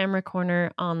get Camera Corner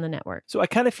on the network. So I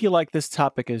kind of feel like this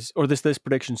topic this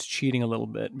prediction's cheating a little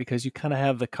bit, because you kind of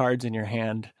have the cards in your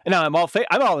hand. And now I'm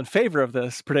all in favor of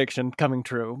this prediction coming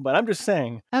true, but I'm just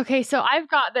saying. Okay, so I've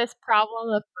got this problem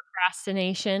of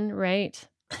procrastination, right?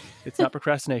 It's not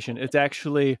procrastination. It's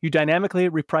actually you dynamically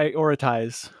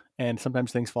reprioritize, and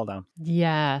sometimes things fall down.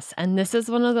 Yes. And this is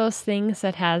one of those things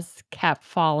that has kept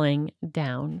falling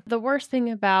down. The worst thing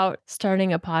about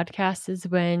starting a podcast is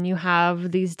when you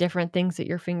have these different things at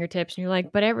your fingertips and you're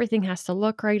like, but everything has to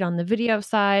look right on the video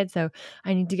side. So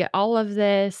I need to get all of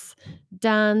this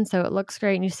done so it looks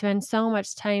great. And you spend so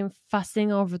much time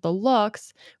fussing over the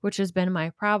looks, which has been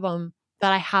my problem,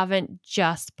 that I haven't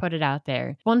just put it out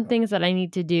there. One thing that I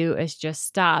need to do is just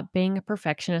stop being a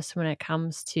perfectionist when it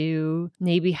comes to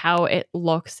maybe how it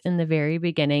looks in the very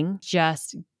beginning.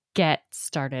 Just get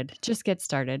started.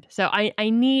 So I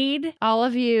need all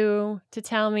of you to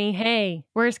tell me, hey,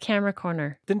 where's Camera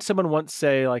Corner? Didn't someone once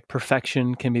say like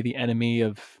perfection can be the enemy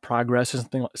of progress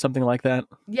or something like that?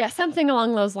 Yeah, something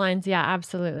along those lines. Yeah,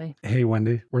 absolutely. Hey,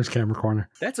 Wendy, where's Camera Corner?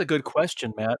 That's a good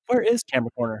question, Matt. Where is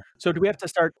Camera Corner? So do we have to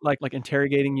start like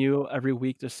interrogating you every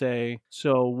week to say,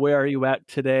 so where are you at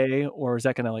today? Or is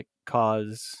that going to like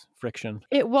cause friction?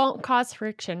 It won't cause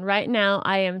friction. Right now,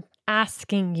 I am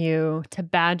asking you to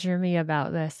badger me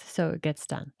about this so it gets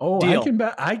done. Oh, deal.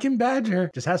 I can badger.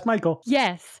 Just ask Michael.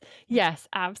 Yes,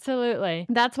 absolutely.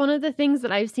 That's one of the things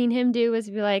that I've seen him do, is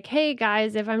be like, hey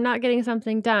guys, if I'm not getting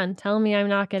something done, tell me I'm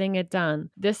not getting it done.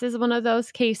 This is one of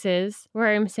those cases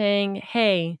where I'm saying,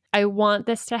 hey, I want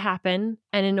this to happen.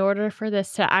 And in order for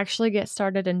this to actually get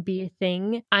started and be a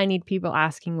thing, I need people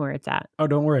asking where it's at. Oh,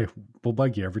 don't worry. We'll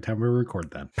bug you every time we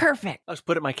record then. Perfect. I'll just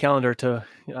put it in my calendar to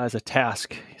as a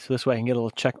task. So this way I can get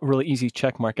a really easy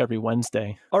check mark every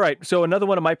Wednesday. All right. So another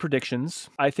one of my predictions,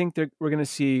 I think that we're going to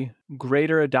see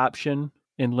greater adoption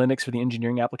in Linux for the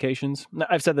engineering applications. Now,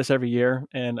 I've said this every year,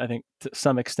 and I think to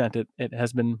some extent it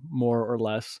has been more or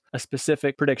less a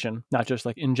specific prediction, not just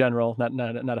like in general,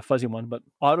 not a fuzzy one, but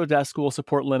Autodesk will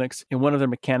support Linux in one of their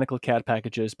mechanical CAD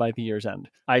packages by the year's end.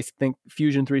 I think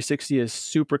Fusion 360 is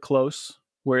super close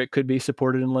where it could be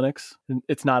supported in Linux.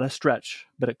 It's not a stretch,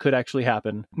 but it could actually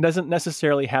happen. It doesn't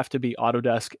necessarily have to be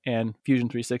Autodesk and Fusion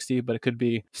 360, but it could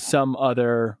be some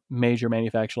other major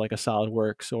manufacturer like a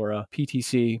SolidWorks or a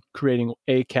PTC creating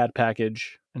a CAD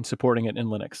package and supporting it in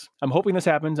Linux. I'm hoping this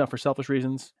happens for selfish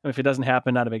reasons. If it doesn't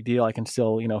happen, not a big deal. I can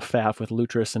still, faff with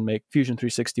Lutris and make Fusion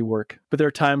 360 work. But there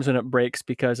are times when it breaks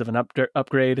because of an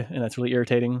upgrade, and that's really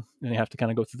irritating, and you have to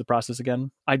kind of go through the process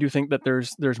again. I do think that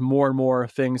there's more and more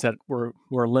things that where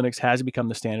Linux has become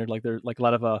the standard, like there's like a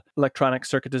lot of electronic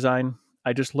circuit design.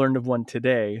 I just learned of one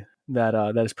today that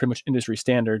is pretty much industry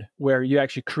standard, where you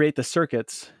actually create the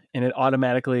circuits and it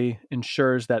automatically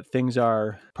ensures that things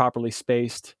are properly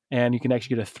spaced, and you can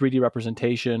actually get a 3D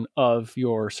representation of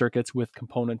your circuits with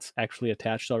components actually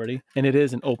attached already. And it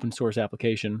is an open source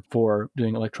application for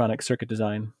doing electronic circuit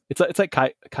design. It's like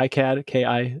KiCad,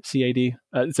 KICAD.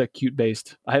 It's a Qt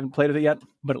based. I haven't played with it yet,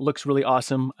 but it looks really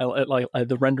awesome.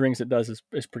 The renderings it does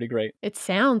is pretty great. It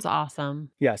sounds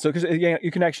awesome. Yeah, so because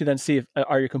you can actually then see if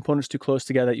are your components too close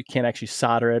together that you can't actually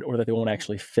solder it or that they won't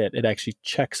actually fit. It actually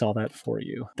checks all that for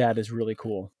you. That is really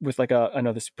cool. With I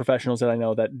know there's professionals that I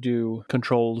know that do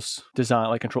controls design,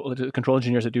 like control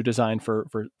engineers that do design for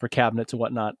cabinets and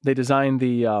whatnot. They design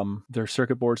their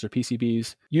circuit boards, their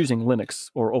PCBs using Linux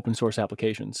or open source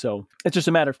applications. So it's just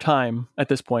a matter of time at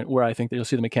this point where I think that you'll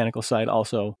see the mechanical side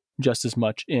also just as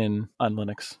much on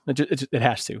Linux. It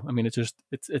has to. I mean,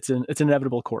 it's an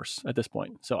inevitable course at this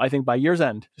point. So I think by year's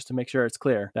end, just to make sure it's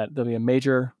clear, that there'll be a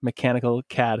major mechanical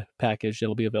CAD package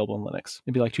that'll be available in Linux.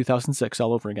 It'll be like 2006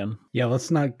 all over again. Yeah, let's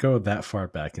not go that far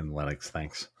back in Linux.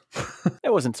 Thanks.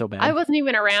 It wasn't so bad. I wasn't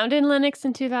even around in Linux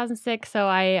in 2006, so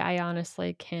I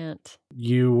honestly can't.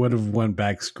 You would have went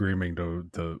back screaming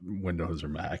to Windows or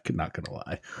Mac, not gonna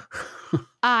lie.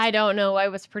 I don't know. I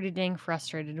was pretty dang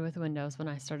frustrated with Windows when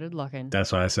I started looking.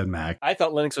 That's why I said Mac. I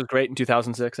thought Linux was great in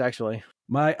 2006, actually.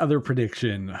 My other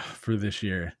prediction for this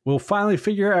year, we'll finally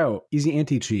figure out easy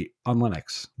anti-cheat on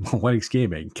Linux. Linux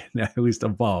gaming can at least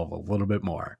evolve a little bit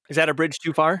more. Is that a bridge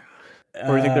too far? Or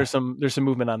do you think there's some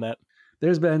movement on that?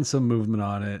 There's been some movement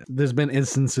on it. There's been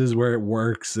instances where it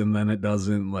works and then it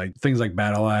doesn't, like things like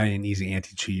BattleEye and Easy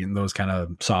Anti-Cheat and those kind of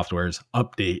softwares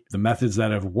update. The methods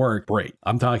that have worked break.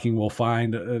 I'm talking we'll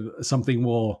find something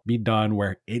will be done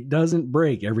where it doesn't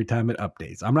break every time it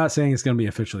updates. I'm not saying it's going to be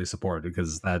officially supported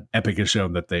because that Epic has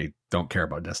shown that they don't care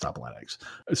about desktop Linux.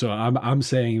 So I'm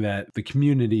saying that the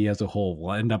community as a whole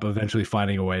will end up eventually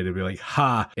finding a way to be like,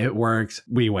 ha, it works,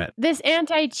 we win. This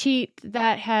anti-cheat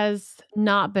that has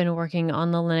not been working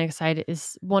on the Linux side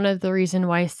is one of the reasons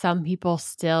why some people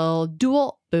still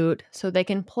dual boot so they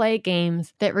can play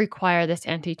games that require this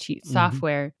anti-cheat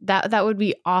software. That would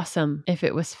be awesome if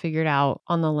it was figured out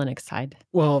on the Linux side.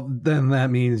 Well, then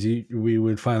that means we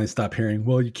would finally stop hearing,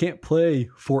 well, you can't play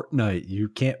Fortnite, you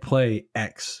can't play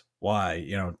X, Y,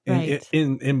 Right.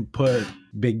 input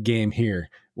big game here.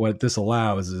 What this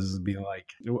allows is be like,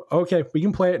 okay, we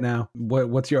can play it now.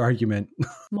 What's your argument?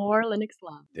 More Linux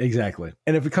love. Exactly.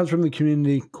 And if it comes from the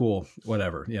community, cool,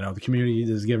 whatever. The community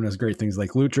has given us great things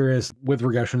like Lutris with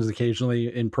regressions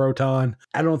occasionally in Proton.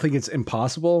 I don't think it's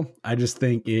impossible. I just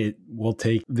think it will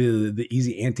take the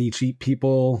easy anti-cheat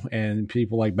people and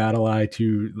people like BattleEye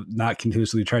to not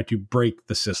continuously try to break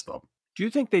the system. Do you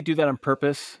think they do that on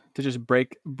purpose to just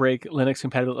break Linux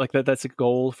compatibility? Like that's a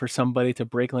goal for somebody to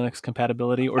break Linux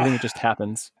compatibility, or do you think it just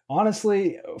happens?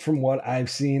 Honestly, from what I've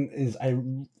seen, is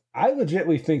I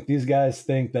legitimately think these guys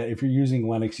think that if you're using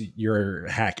Linux, you're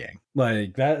hacking.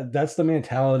 Like that's the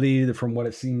mentality from what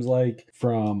it seems like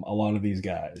from a lot of these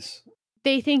guys.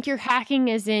 They think you're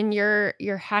hacking as in you're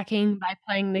hacking by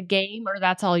playing the game, or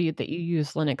that's all that you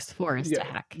use Linux for is to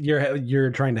hack.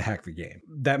 You're trying to hack the game.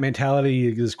 That mentality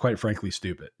is quite frankly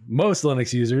stupid. Most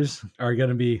Linux users are going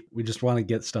to be, we just want to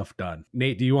get stuff done.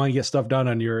 Nate, do you want to get stuff done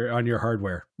on your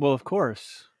hardware? Well, of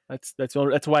course. That's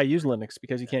why I use Linux,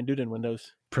 because you can't do it in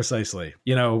Windows. Precisely.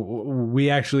 We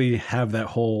actually have that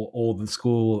whole old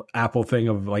school Apple thing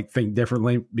of like think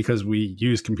differently because we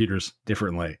use computers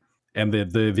differently. And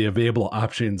the available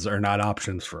options are not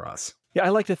options for us. Yeah, I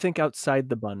like to think outside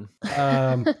the bun.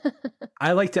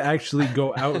 I like to actually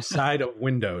go outside of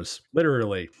Windows,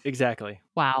 literally. Exactly.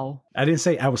 Wow. I didn't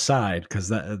say outside because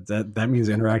that means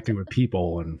interacting with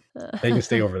people, and they can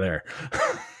stay over there.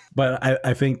 But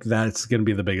I think that's going to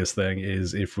be the biggest thing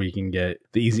is if we can get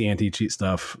the easy anti-cheat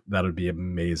stuff, that would be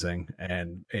amazing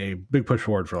and a big push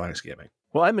forward for Linux gaming.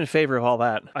 Well, I'm in favor of all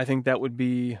that. I think that would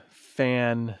be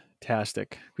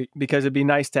fantastic because it'd be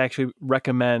nice to actually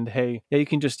recommend, hey, yeah, you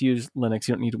can just use Linux.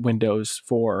 You don't need Windows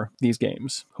for these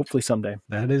games. Hopefully someday.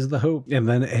 That is the hope. And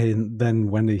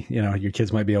then Wendy, your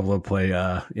kids might be able to play,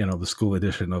 the school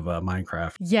edition of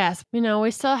Minecraft. Yes.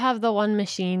 We still have the one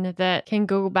machine that can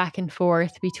go back and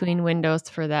forth between Windows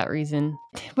for that reason.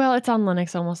 Well, it's on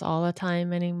Linux almost all the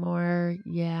time anymore.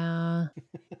 Yeah.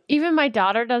 Even my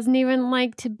daughter doesn't even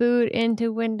like to boot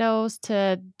into Windows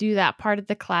to do that part of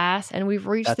the class. And we've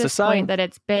reached this point that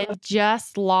it's been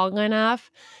just long enough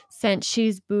since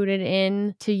she's booted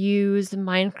in to use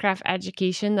Minecraft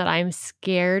Education that I'm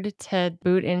scared to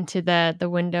boot into the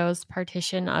Windows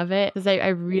partition of it because I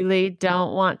really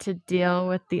don't want to deal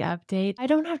with the update. I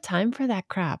don't have time for that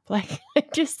crap. Like, I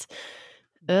just...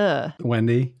 Ugh.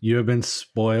 Wendy, you have been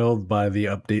spoiled by the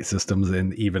update systems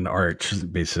and even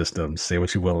Arch-based systems. Say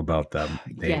what you will about them.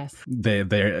 Yes.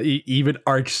 Even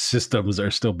Arch systems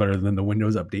are still better than the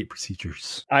Windows update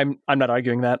procedures. I'm not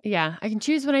arguing that. Yeah, I can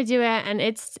choose when I do it, and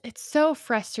it's so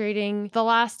frustrating the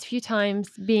last few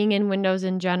times being in Windows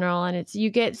in general, and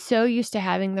you get so used to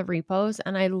having the repos,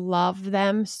 and I love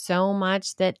them so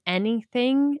much that any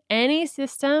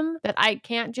system that I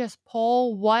can't just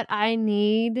pull what I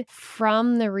need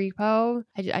from the repo,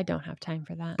 I don't have time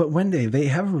for that. But Wendy, they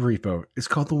have a repo. It's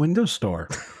called the Windows Store.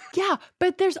 Yeah,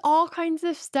 but there's all kinds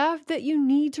of stuff that you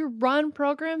need to run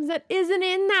programs that isn't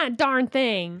in that darn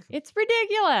thing. It's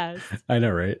ridiculous. I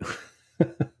know, right?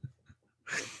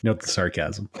 Note the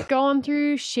sarcasm. Going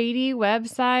through shady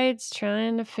websites,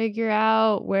 trying to figure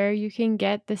out where you can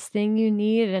get this thing you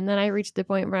need. And then I reached the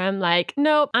point where I'm like,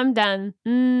 nope, I'm done.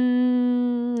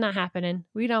 Not happening.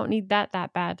 We don't need that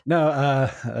bad. No,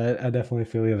 I definitely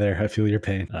feel you there. I feel your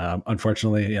pain.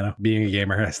 Unfortunately, being a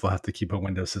gamer, I still have to keep a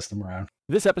Windows system around.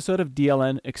 This episode of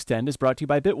DLN Extend is brought to you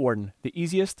by Bitwarden, the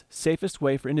easiest, safest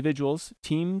way for individuals,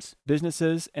 teams,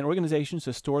 businesses, and organizations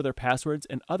to store their passwords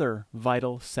and other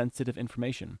vital, sensitive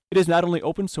information. It is not only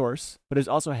open source, but has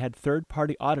also had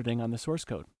third-party auditing on the source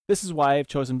code. This is why I've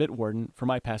chosen Bitwarden for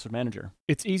my password manager.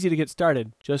 It's easy to get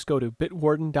started. Just go to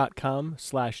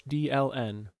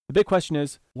bitwarden.com/DLN. The big question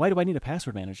is, why do I need a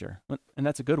password manager? And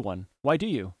that's a good one. Why do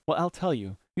you? Well, I'll tell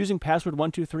you. Using password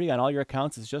 123 on all your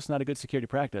accounts is just not a good security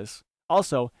practice.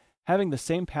 Also, having the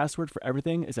same password for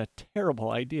everything is a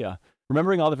terrible idea.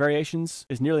 Remembering all the variations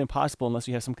is nearly impossible unless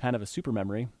you have some kind of a super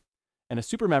memory. And a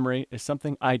super memory is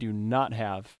something I do not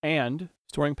have. And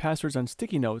storing passwords on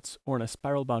sticky notes or in a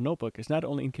spiral-bound notebook is not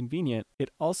only inconvenient,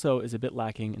 it also is a bit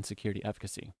lacking in security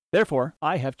efficacy. Therefore,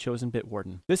 I have chosen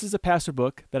Bitwarden. This is a password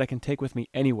book that I can take with me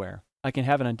anywhere. I can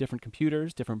have it on different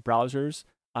computers, different browsers,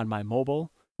 on my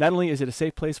mobile. Not only is it a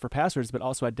safe place for passwords, but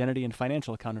also identity and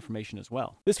financial account information as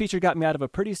well. This feature got me out of a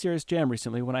pretty serious jam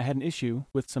recently when I had an issue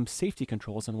with some safety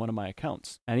controls on one of my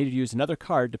accounts. I needed to use another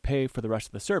card to pay for the rest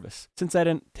of the service. Since I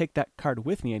didn't take that card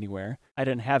with me anywhere, I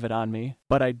didn't have it on me,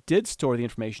 but I did store the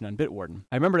information on Bitwarden.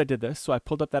 I remembered I did this, so I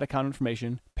pulled up that account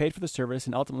information, paid for the service,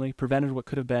 and ultimately prevented what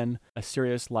could have been a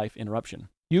serious life interruption.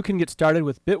 You can get started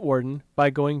with Bitwarden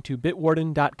by going to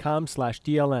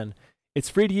bitwarden.com/DLN. It's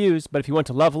free to use, but if you want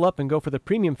to level up and go for the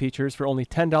premium features for only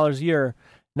 $10 a year,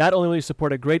 not only will you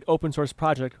support a great open source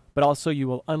project, but also you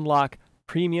will unlock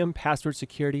premium password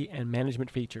security and management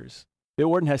features.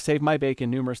 Bitwarden has saved my bacon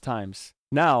numerous times.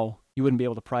 Now, you wouldn't be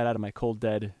able to pry it out of my cold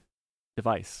dead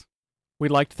device.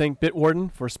 We'd like to thank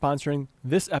Bitwarden for sponsoring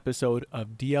this episode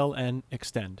of DLN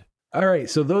Extend. All right,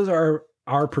 so those are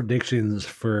our predictions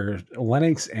for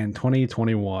Linux and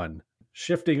 2021.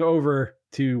 Shifting over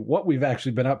to what we've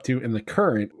actually been up to in the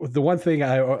current. The one thing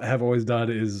I have always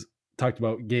done is talked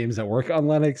about games that work on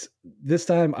Linux. This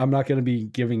time, I'm not going to be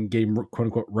giving game quote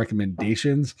unquote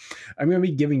recommendations. I'm going to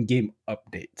be giving game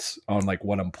updates on like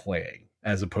what I'm playing,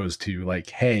 as opposed to like,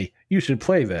 hey, you should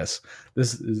play this.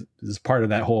 This is part of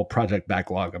that whole project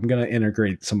backlog. I'm going to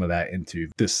integrate some of that into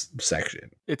this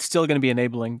section. It's still going to be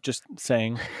enabling, just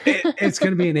saying. It's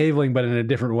going to be enabling, but in a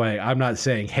different way. I'm not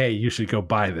saying, hey, you should go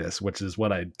buy this, which is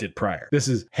what I did prior. This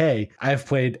is, hey, I've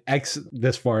played X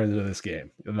this far into this game.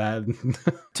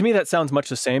 To me, that sounds much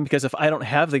the same, because if I don't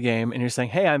have the game and you're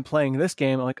saying, hey, I'm playing this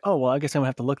game, I'm like, oh, well, I guess I'm going to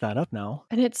have to look that up now.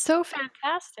 And it's so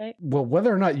fantastic. Well,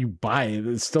 whether or not you buy it,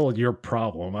 it's still your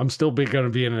problem. I'm still going to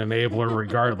be an enabler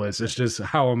regardless. It's just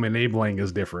how I'm enabling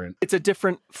is different. It's a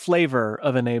different flavor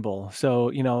of enable.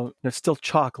 So, it's still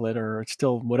chocolate or it's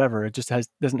still whatever. It just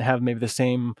doesn't have maybe the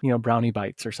same, brownie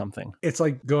bites or something. It's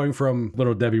like going from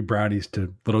Little Debbie brownies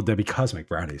to Little Debbie Cosmic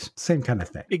brownies. Same kind of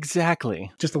thing.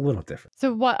 Exactly. Just a little different.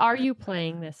 So what are you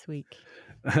playing this week?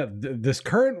 This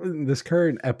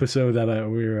current episode that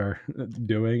we are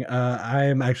doing, I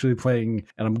am actually playing,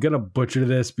 and I'm gonna butcher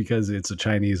this because it's a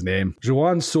Chinese name.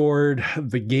 Zhuan Sword: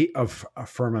 The Gate of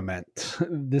Firmament.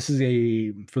 This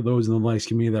is for those in the Linux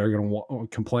community that are gonna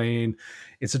complain,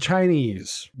 it's a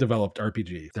Chinese developed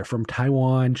RPG. They're from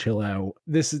Taiwan. Chill out.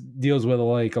 This deals with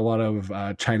like a lot of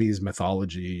Chinese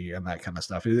mythology and that kind of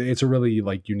stuff. It's a really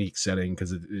like unique setting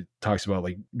because it talks about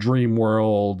like dream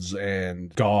worlds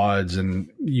and gods, and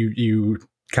you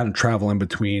kind of travel in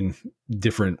between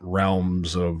different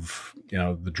realms of,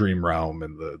 the dream realm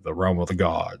and the realm of the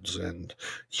gods and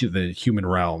the human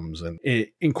realms, and it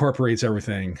incorporates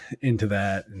everything into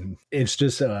that. And it's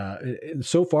just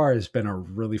so far it's been a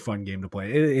really fun game to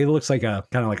play. It looks like a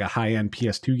kind of like a high-end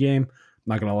PS2 game.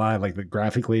 I'm not gonna lie, like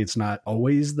graphically, it's not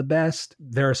always the best.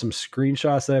 There are some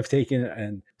screenshots that I've taken,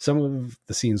 and some of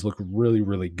the scenes look really,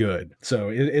 really good. So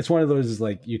it's one of those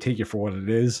like you take it for what it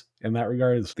is in that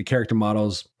regard. The character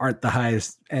models aren't the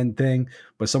highest end thing,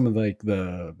 but some of like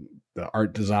the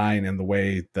art design and the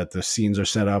way that the scenes are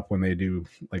set up when they do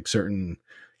like certain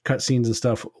cut scenes and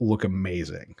stuff look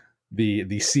amazing.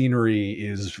 The scenery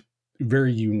is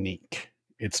very unique.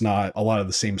 It's not a lot of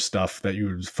the same stuff that you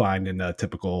would find in a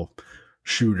typical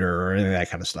shooter or any of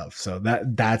that kind of stuff. So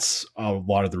that's a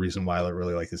lot of the reason why I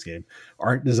really like this game.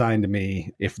 Art design to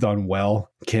me, if done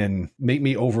well, can make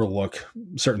me overlook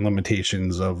certain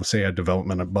limitations of, say, a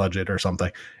development budget or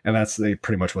something. And that's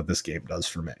pretty much what this game does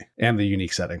for me, and the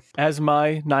unique setting. As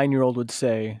my 9-year-old would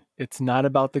say, it's not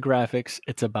about the graphics,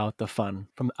 it's about the fun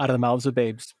from out of the mouths of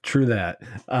babes. True that.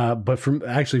 But for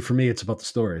me, it's about the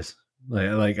stories.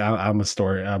 Like I'm a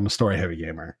story heavy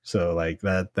gamer, so like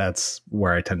that's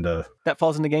where I tend to. That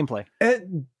falls into gameplay.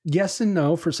 Yes and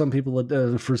no. For some people, they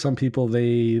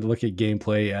look at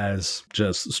gameplay as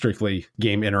just strictly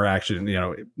game interaction.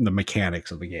 The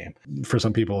mechanics of the game. For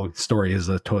some people, story is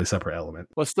a totally separate element.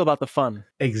 Well, it's still about the fun.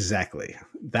 Exactly.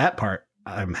 That part,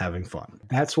 I'm having fun.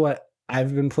 That's what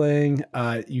I've been playing.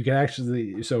 You can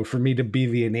actually, so for me to be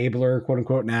the enabler, quote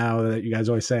unquote, now that you guys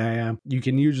always say I am, you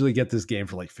can usually get this game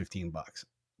for like $15.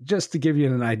 Just to give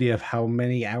you an idea of how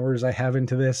many hours I have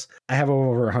into this, I have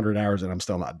over 100 hours and I'm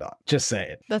still not done. Just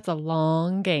saying. That's a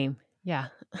long game. Yeah.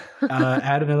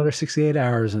 Add another 68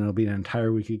 hours and it'll be an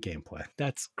entire week of gameplay.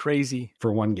 That's crazy.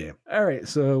 For one game. All right.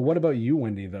 So what about you,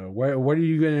 Wendy, though? What are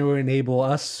you going to enable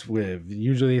us with?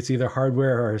 Usually it's either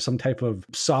hardware or some type of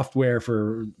software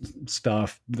for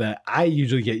stuff that I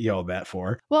usually get yelled at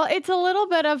for. Well, it's a little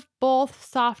bit of both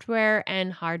software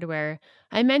and hardware.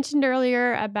 I mentioned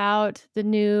earlier about the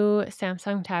new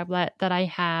Samsung tablet that I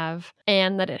have,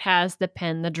 and that it has the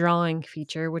pen, the drawing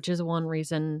feature, which is one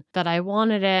reason that I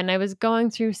wanted it. And I was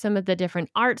going through some of the different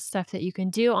art stuff that you can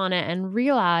do on it and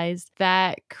realized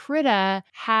that Krita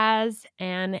has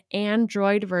an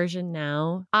Android version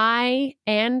now. I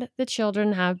and the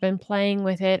children have been playing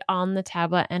with it on the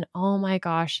tablet, and oh my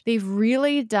gosh, they've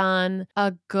really done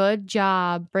a good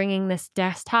job bringing this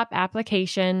desktop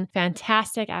application,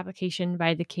 fantastic application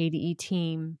by the KDE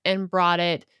team, and brought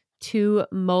it to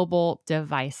mobile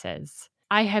devices.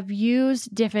 I have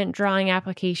used different drawing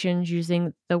applications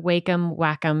using the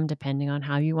Wacom, depending on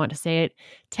how you want to say it,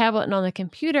 tablet and on the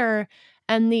computer.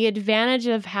 And the advantage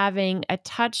of having a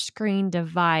touchscreen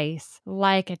device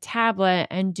like a tablet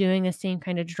and doing the same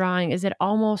kind of drawing is it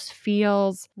almost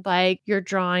feels like you're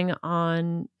drawing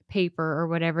on paper or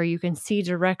whatever. You can see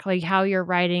directly how you're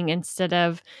writing instead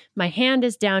of my hand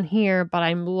is down here, but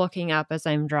I'm looking up as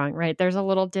I'm drawing, right? There's a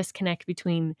little disconnect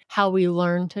between how we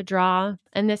learn to draw.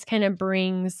 And this kind of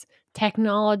brings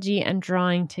technology and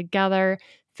drawing together.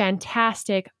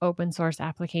 Fantastic open source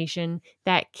application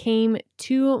that came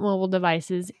to mobile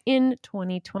devices in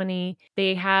 2020.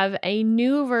 They have a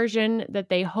new version that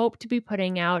they hope to be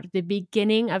putting out at the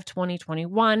beginning of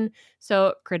 2021.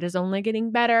 So Krita is only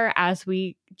getting better as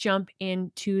we jump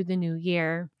into the new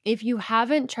year. If you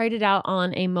haven't tried it out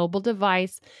on a mobile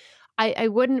device, I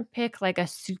wouldn't pick like a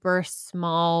super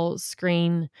small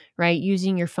screen, right?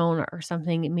 Using your phone or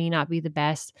something, it may not be the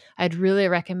best. I'd really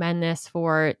recommend this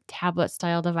for tablet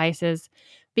style devices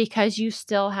because you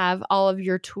still have all of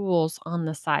your tools on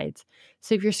the sides.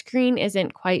 So if your screen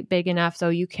isn't quite big enough, so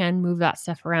you can move that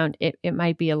stuff around, it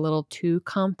might be a little too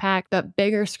compact, but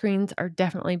bigger screens are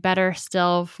definitely better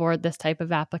still for this type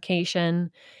of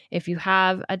application. If you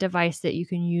have a device that you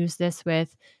can use this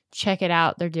with, check it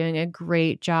out. They're doing a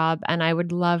great job. And I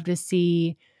would love to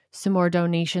see some more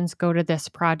donations go to this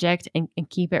project and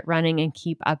keep it running and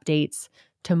keep updates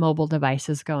to mobile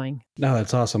devices going. No,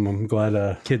 that's awesome. I'm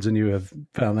glad kids and you have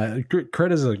found that.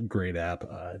 Crit is a great app.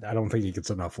 I don't think it gets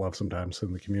enough love sometimes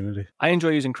in the community. I enjoy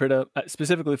using Krita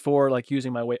specifically for like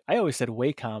using my I always said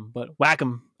Wacom, but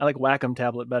Wacom. I like Wacom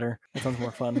tablet better. That sounds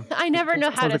more fun. I never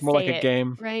know how to more say like it, a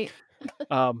game, right?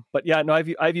 But yeah, no,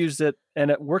 I've used it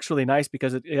and it works really nice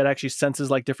because it actually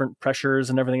senses like different pressures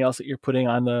and everything else that you're putting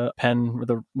on the pen or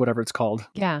the whatever it's called.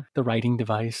 Yeah, the writing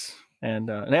device. And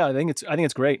yeah, I think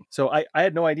it's great. So I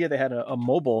had no idea they had a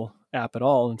mobile app at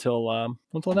all until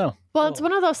now. Well, it's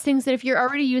one of those things that if you're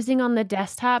already using on the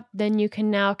desktop, then you can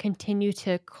now continue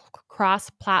to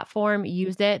cross-platform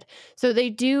use it. So they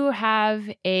do have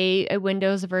a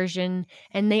Windows version,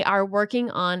 and they are working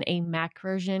on a Mac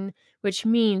version, which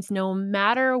means no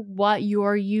matter what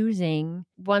you're using,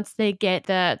 once they get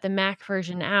the Mac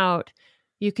version out,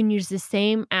 you can use the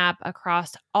same app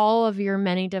across all of your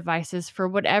many devices for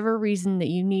whatever reason that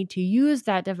you need to use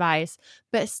that device,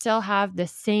 but still have the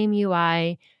same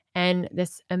UI and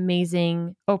this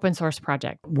amazing open source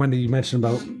project. Wendy, you mentioned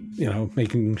about,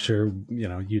 making sure,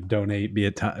 you donate, be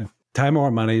it time or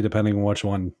money, depending on which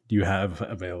one you have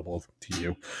available to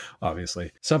you,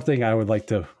 obviously. Something I would like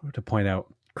to point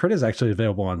out, Crit is actually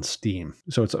available on Steam,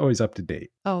 so it's always up to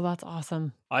date. Oh, that's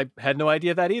awesome. I had no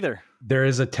idea that either. There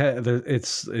is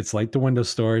it's like the Windows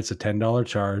Store. It's a $10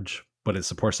 charge, but it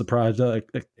supports the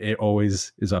project. It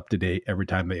always is up to date every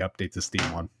time they update the Steam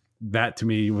one. That to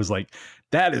me was like,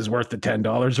 that is worth the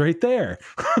 $10 right there.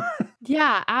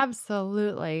 Yeah,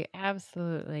 absolutely.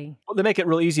 Absolutely. Well, they make it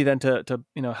real easy then to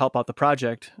help out the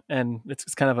project, and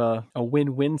it's kind of a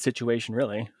win-win situation,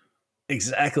 really.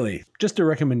 Exactly. Just a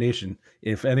recommendation.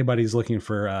 If anybody's looking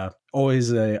for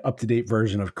always a up-to-date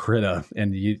version of Krita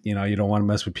and you don't want to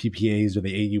mess with PPAs or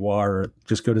the AUR,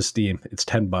 just go to Steam. It's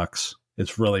 $10.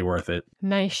 It's really worth it.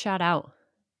 Nice shout out.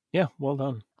 Yeah, well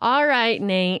done. All right,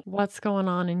 Nate, what's going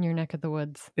on in your neck of the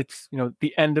woods? It's,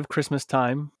 the end of Christmas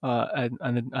time, on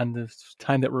the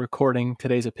time that we're recording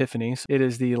today's Epiphanies. It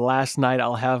is the last night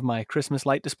I'll have my Christmas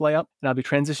light display up, and I'll be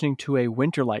transitioning to a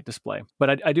winter light display.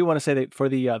 But I do want to say that for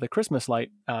the Christmas light,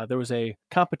 there was a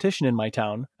competition in my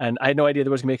town, and I had no idea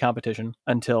there was going to be a competition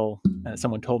until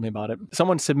someone told me about it.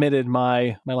 Someone submitted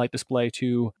my light display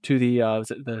to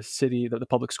the city, the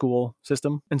public school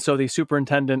system, and so the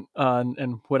superintendent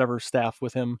and whatever staff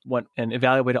with him went and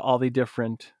evaluated all the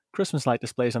different Christmas light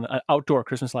displays on outdoor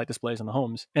Christmas light displays on the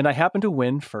homes. And I happened to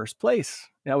win first place.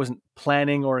 I wasn't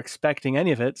planning or expecting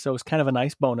any of it, so it was kind of a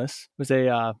nice bonus. It was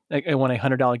I won a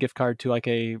 $100 gift card to like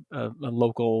a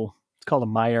local. It's called a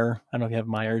Meijer. I don't know if you have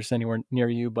Meijers anywhere near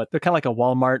you, but they're kind of like a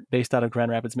Walmart based out of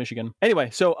Grand Rapids, Michigan. Anyway,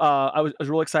 so I was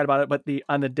really excited about it. But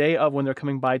on the day of when they're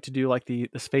coming by to do like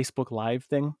this Facebook Live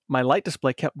thing, my light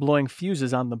display kept blowing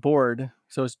fuses on the board.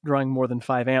 So it's drawing more than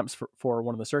 5 amps for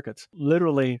one of the circuits.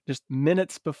 Literally just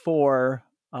minutes before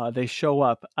they show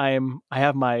up, I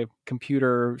have my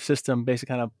computer system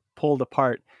basically kind of pulled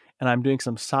apart, and I'm doing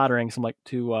some soldering,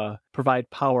 to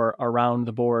provide power around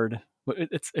the board.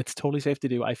 It's totally safe to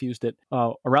do. I fused it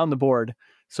around the board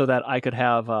so that I could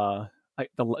have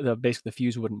basically the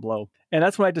fuse wouldn't blow. And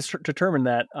that's when I determined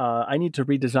that I need to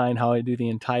redesign how I do the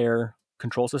entire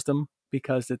control system,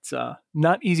 because it's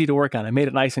not easy to work on. I made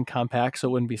it nice and compact so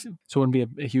it wouldn't be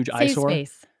a huge eyesore.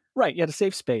 Space. Right, yeah, to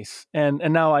save space. And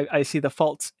now I see the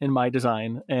faults in my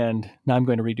design, and now I'm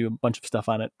going to redo a bunch of stuff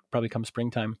on it, probably come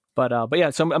springtime. But yeah,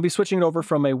 so I'll be switching it over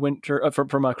from a winter,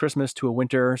 from a Christmas to a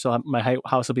winter. So my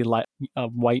house will be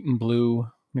white and blue,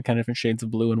 kind of different shades of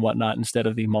blue and whatnot, instead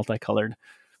of the multicolored,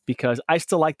 because I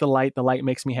still like the light. The light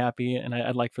makes me happy, and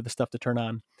I'd like for the stuff to turn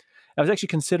on. I was actually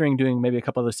considering doing maybe a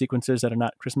couple of the sequences that are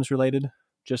not Christmas related,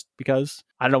 just because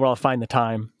I don't know where I'll find the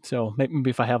time. So maybe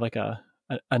if I have like a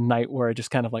night where I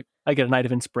just kind of like, I get a night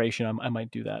of inspiration, I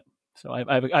might do that. So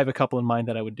I have a couple in mind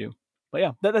that I would do. But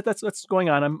yeah, that's what's going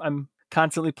on. I'm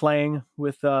constantly playing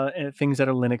with things that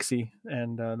are Linuxy,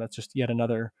 and that's just yet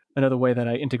another way that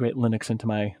I integrate Linux into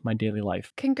my daily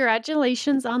life.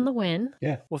 Congratulations on the win.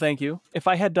 Yeah. Well, thank you. If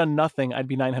I had done nothing, I'd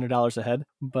be $900 ahead.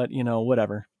 But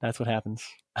whatever. That's what happens.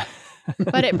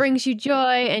 But it brings you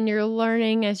joy, and you're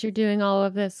learning as you're doing all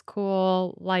of this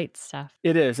cool light stuff.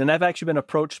 It is, and I've actually been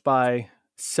approached by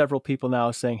several people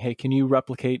now saying, "Hey, can you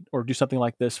replicate or do something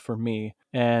like this for me?"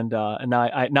 And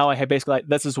now I have basically,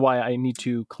 this is why I need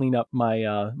to clean up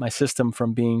my my system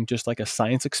from being just like a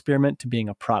science experiment to being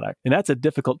a product. And that's a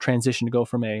difficult transition to go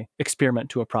from a experiment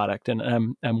to a product. And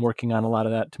I'm working on a lot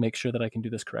of that to make sure that I can do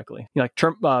this correctly. You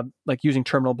know, like using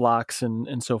terminal blocks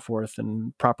and so forth,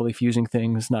 and properly fusing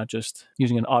things, not just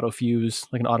using an auto fuse,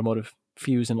 like an automotive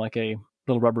fuse and like a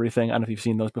little rubbery thing. I don't know if you've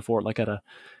seen those before, like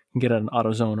get an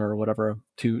AutoZone or whatever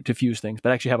to fuse things,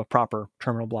 but actually have a proper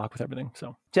terminal block with everything.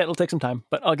 So yeah, it'll take some time,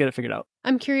 but I'll get it figured out.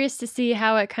 I'm curious to see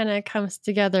how it kind of comes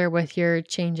together with your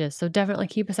changes. So definitely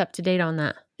keep us up to date on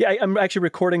that. Yeah, I'm actually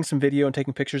recording some video and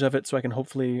taking pictures of it so I can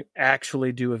hopefully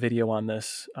actually do a video on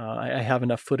this. I have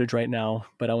enough footage right now,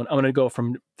 but I'm going to go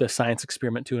from the science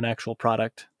experiment to an actual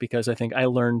product, because I think I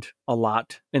learned a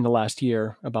lot in the last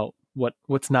year about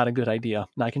what's not a good idea,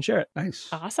 and I can share it. Nice.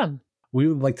 Awesome. We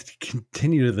would like to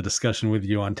continue the discussion with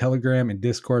you on Telegram and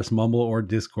Discourse, Mumble, or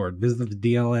Discord. Visit the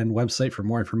DLN website for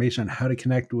more information on how to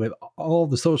connect with all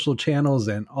the social channels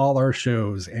and all our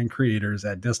shows and creators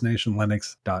at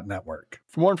destinationlinux.network.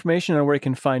 For more information on where you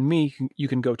can find me, you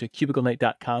can go to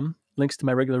cubiclenate.com. Links to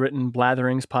my regular written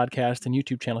Blatherings podcast and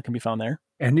YouTube channel can be found there.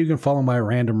 And you can follow my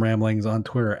random ramblings on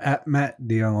Twitter at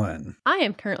MattDLN. I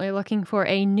am currently looking for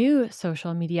a new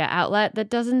social media outlet that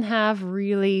doesn't have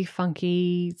really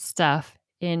funky stuff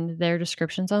in their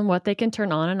descriptions on what they can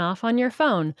turn on and off on your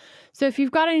phone. So if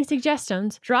you've got any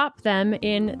suggestions, drop them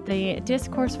in the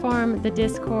Discourse forum, the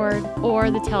Discord,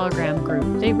 or the Telegram group.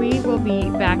 We will be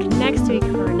back next week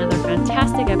for another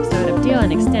fantastic episode of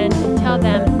DLN Extend. Until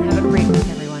then, have a great week,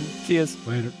 everyone. Cheers.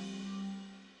 Later.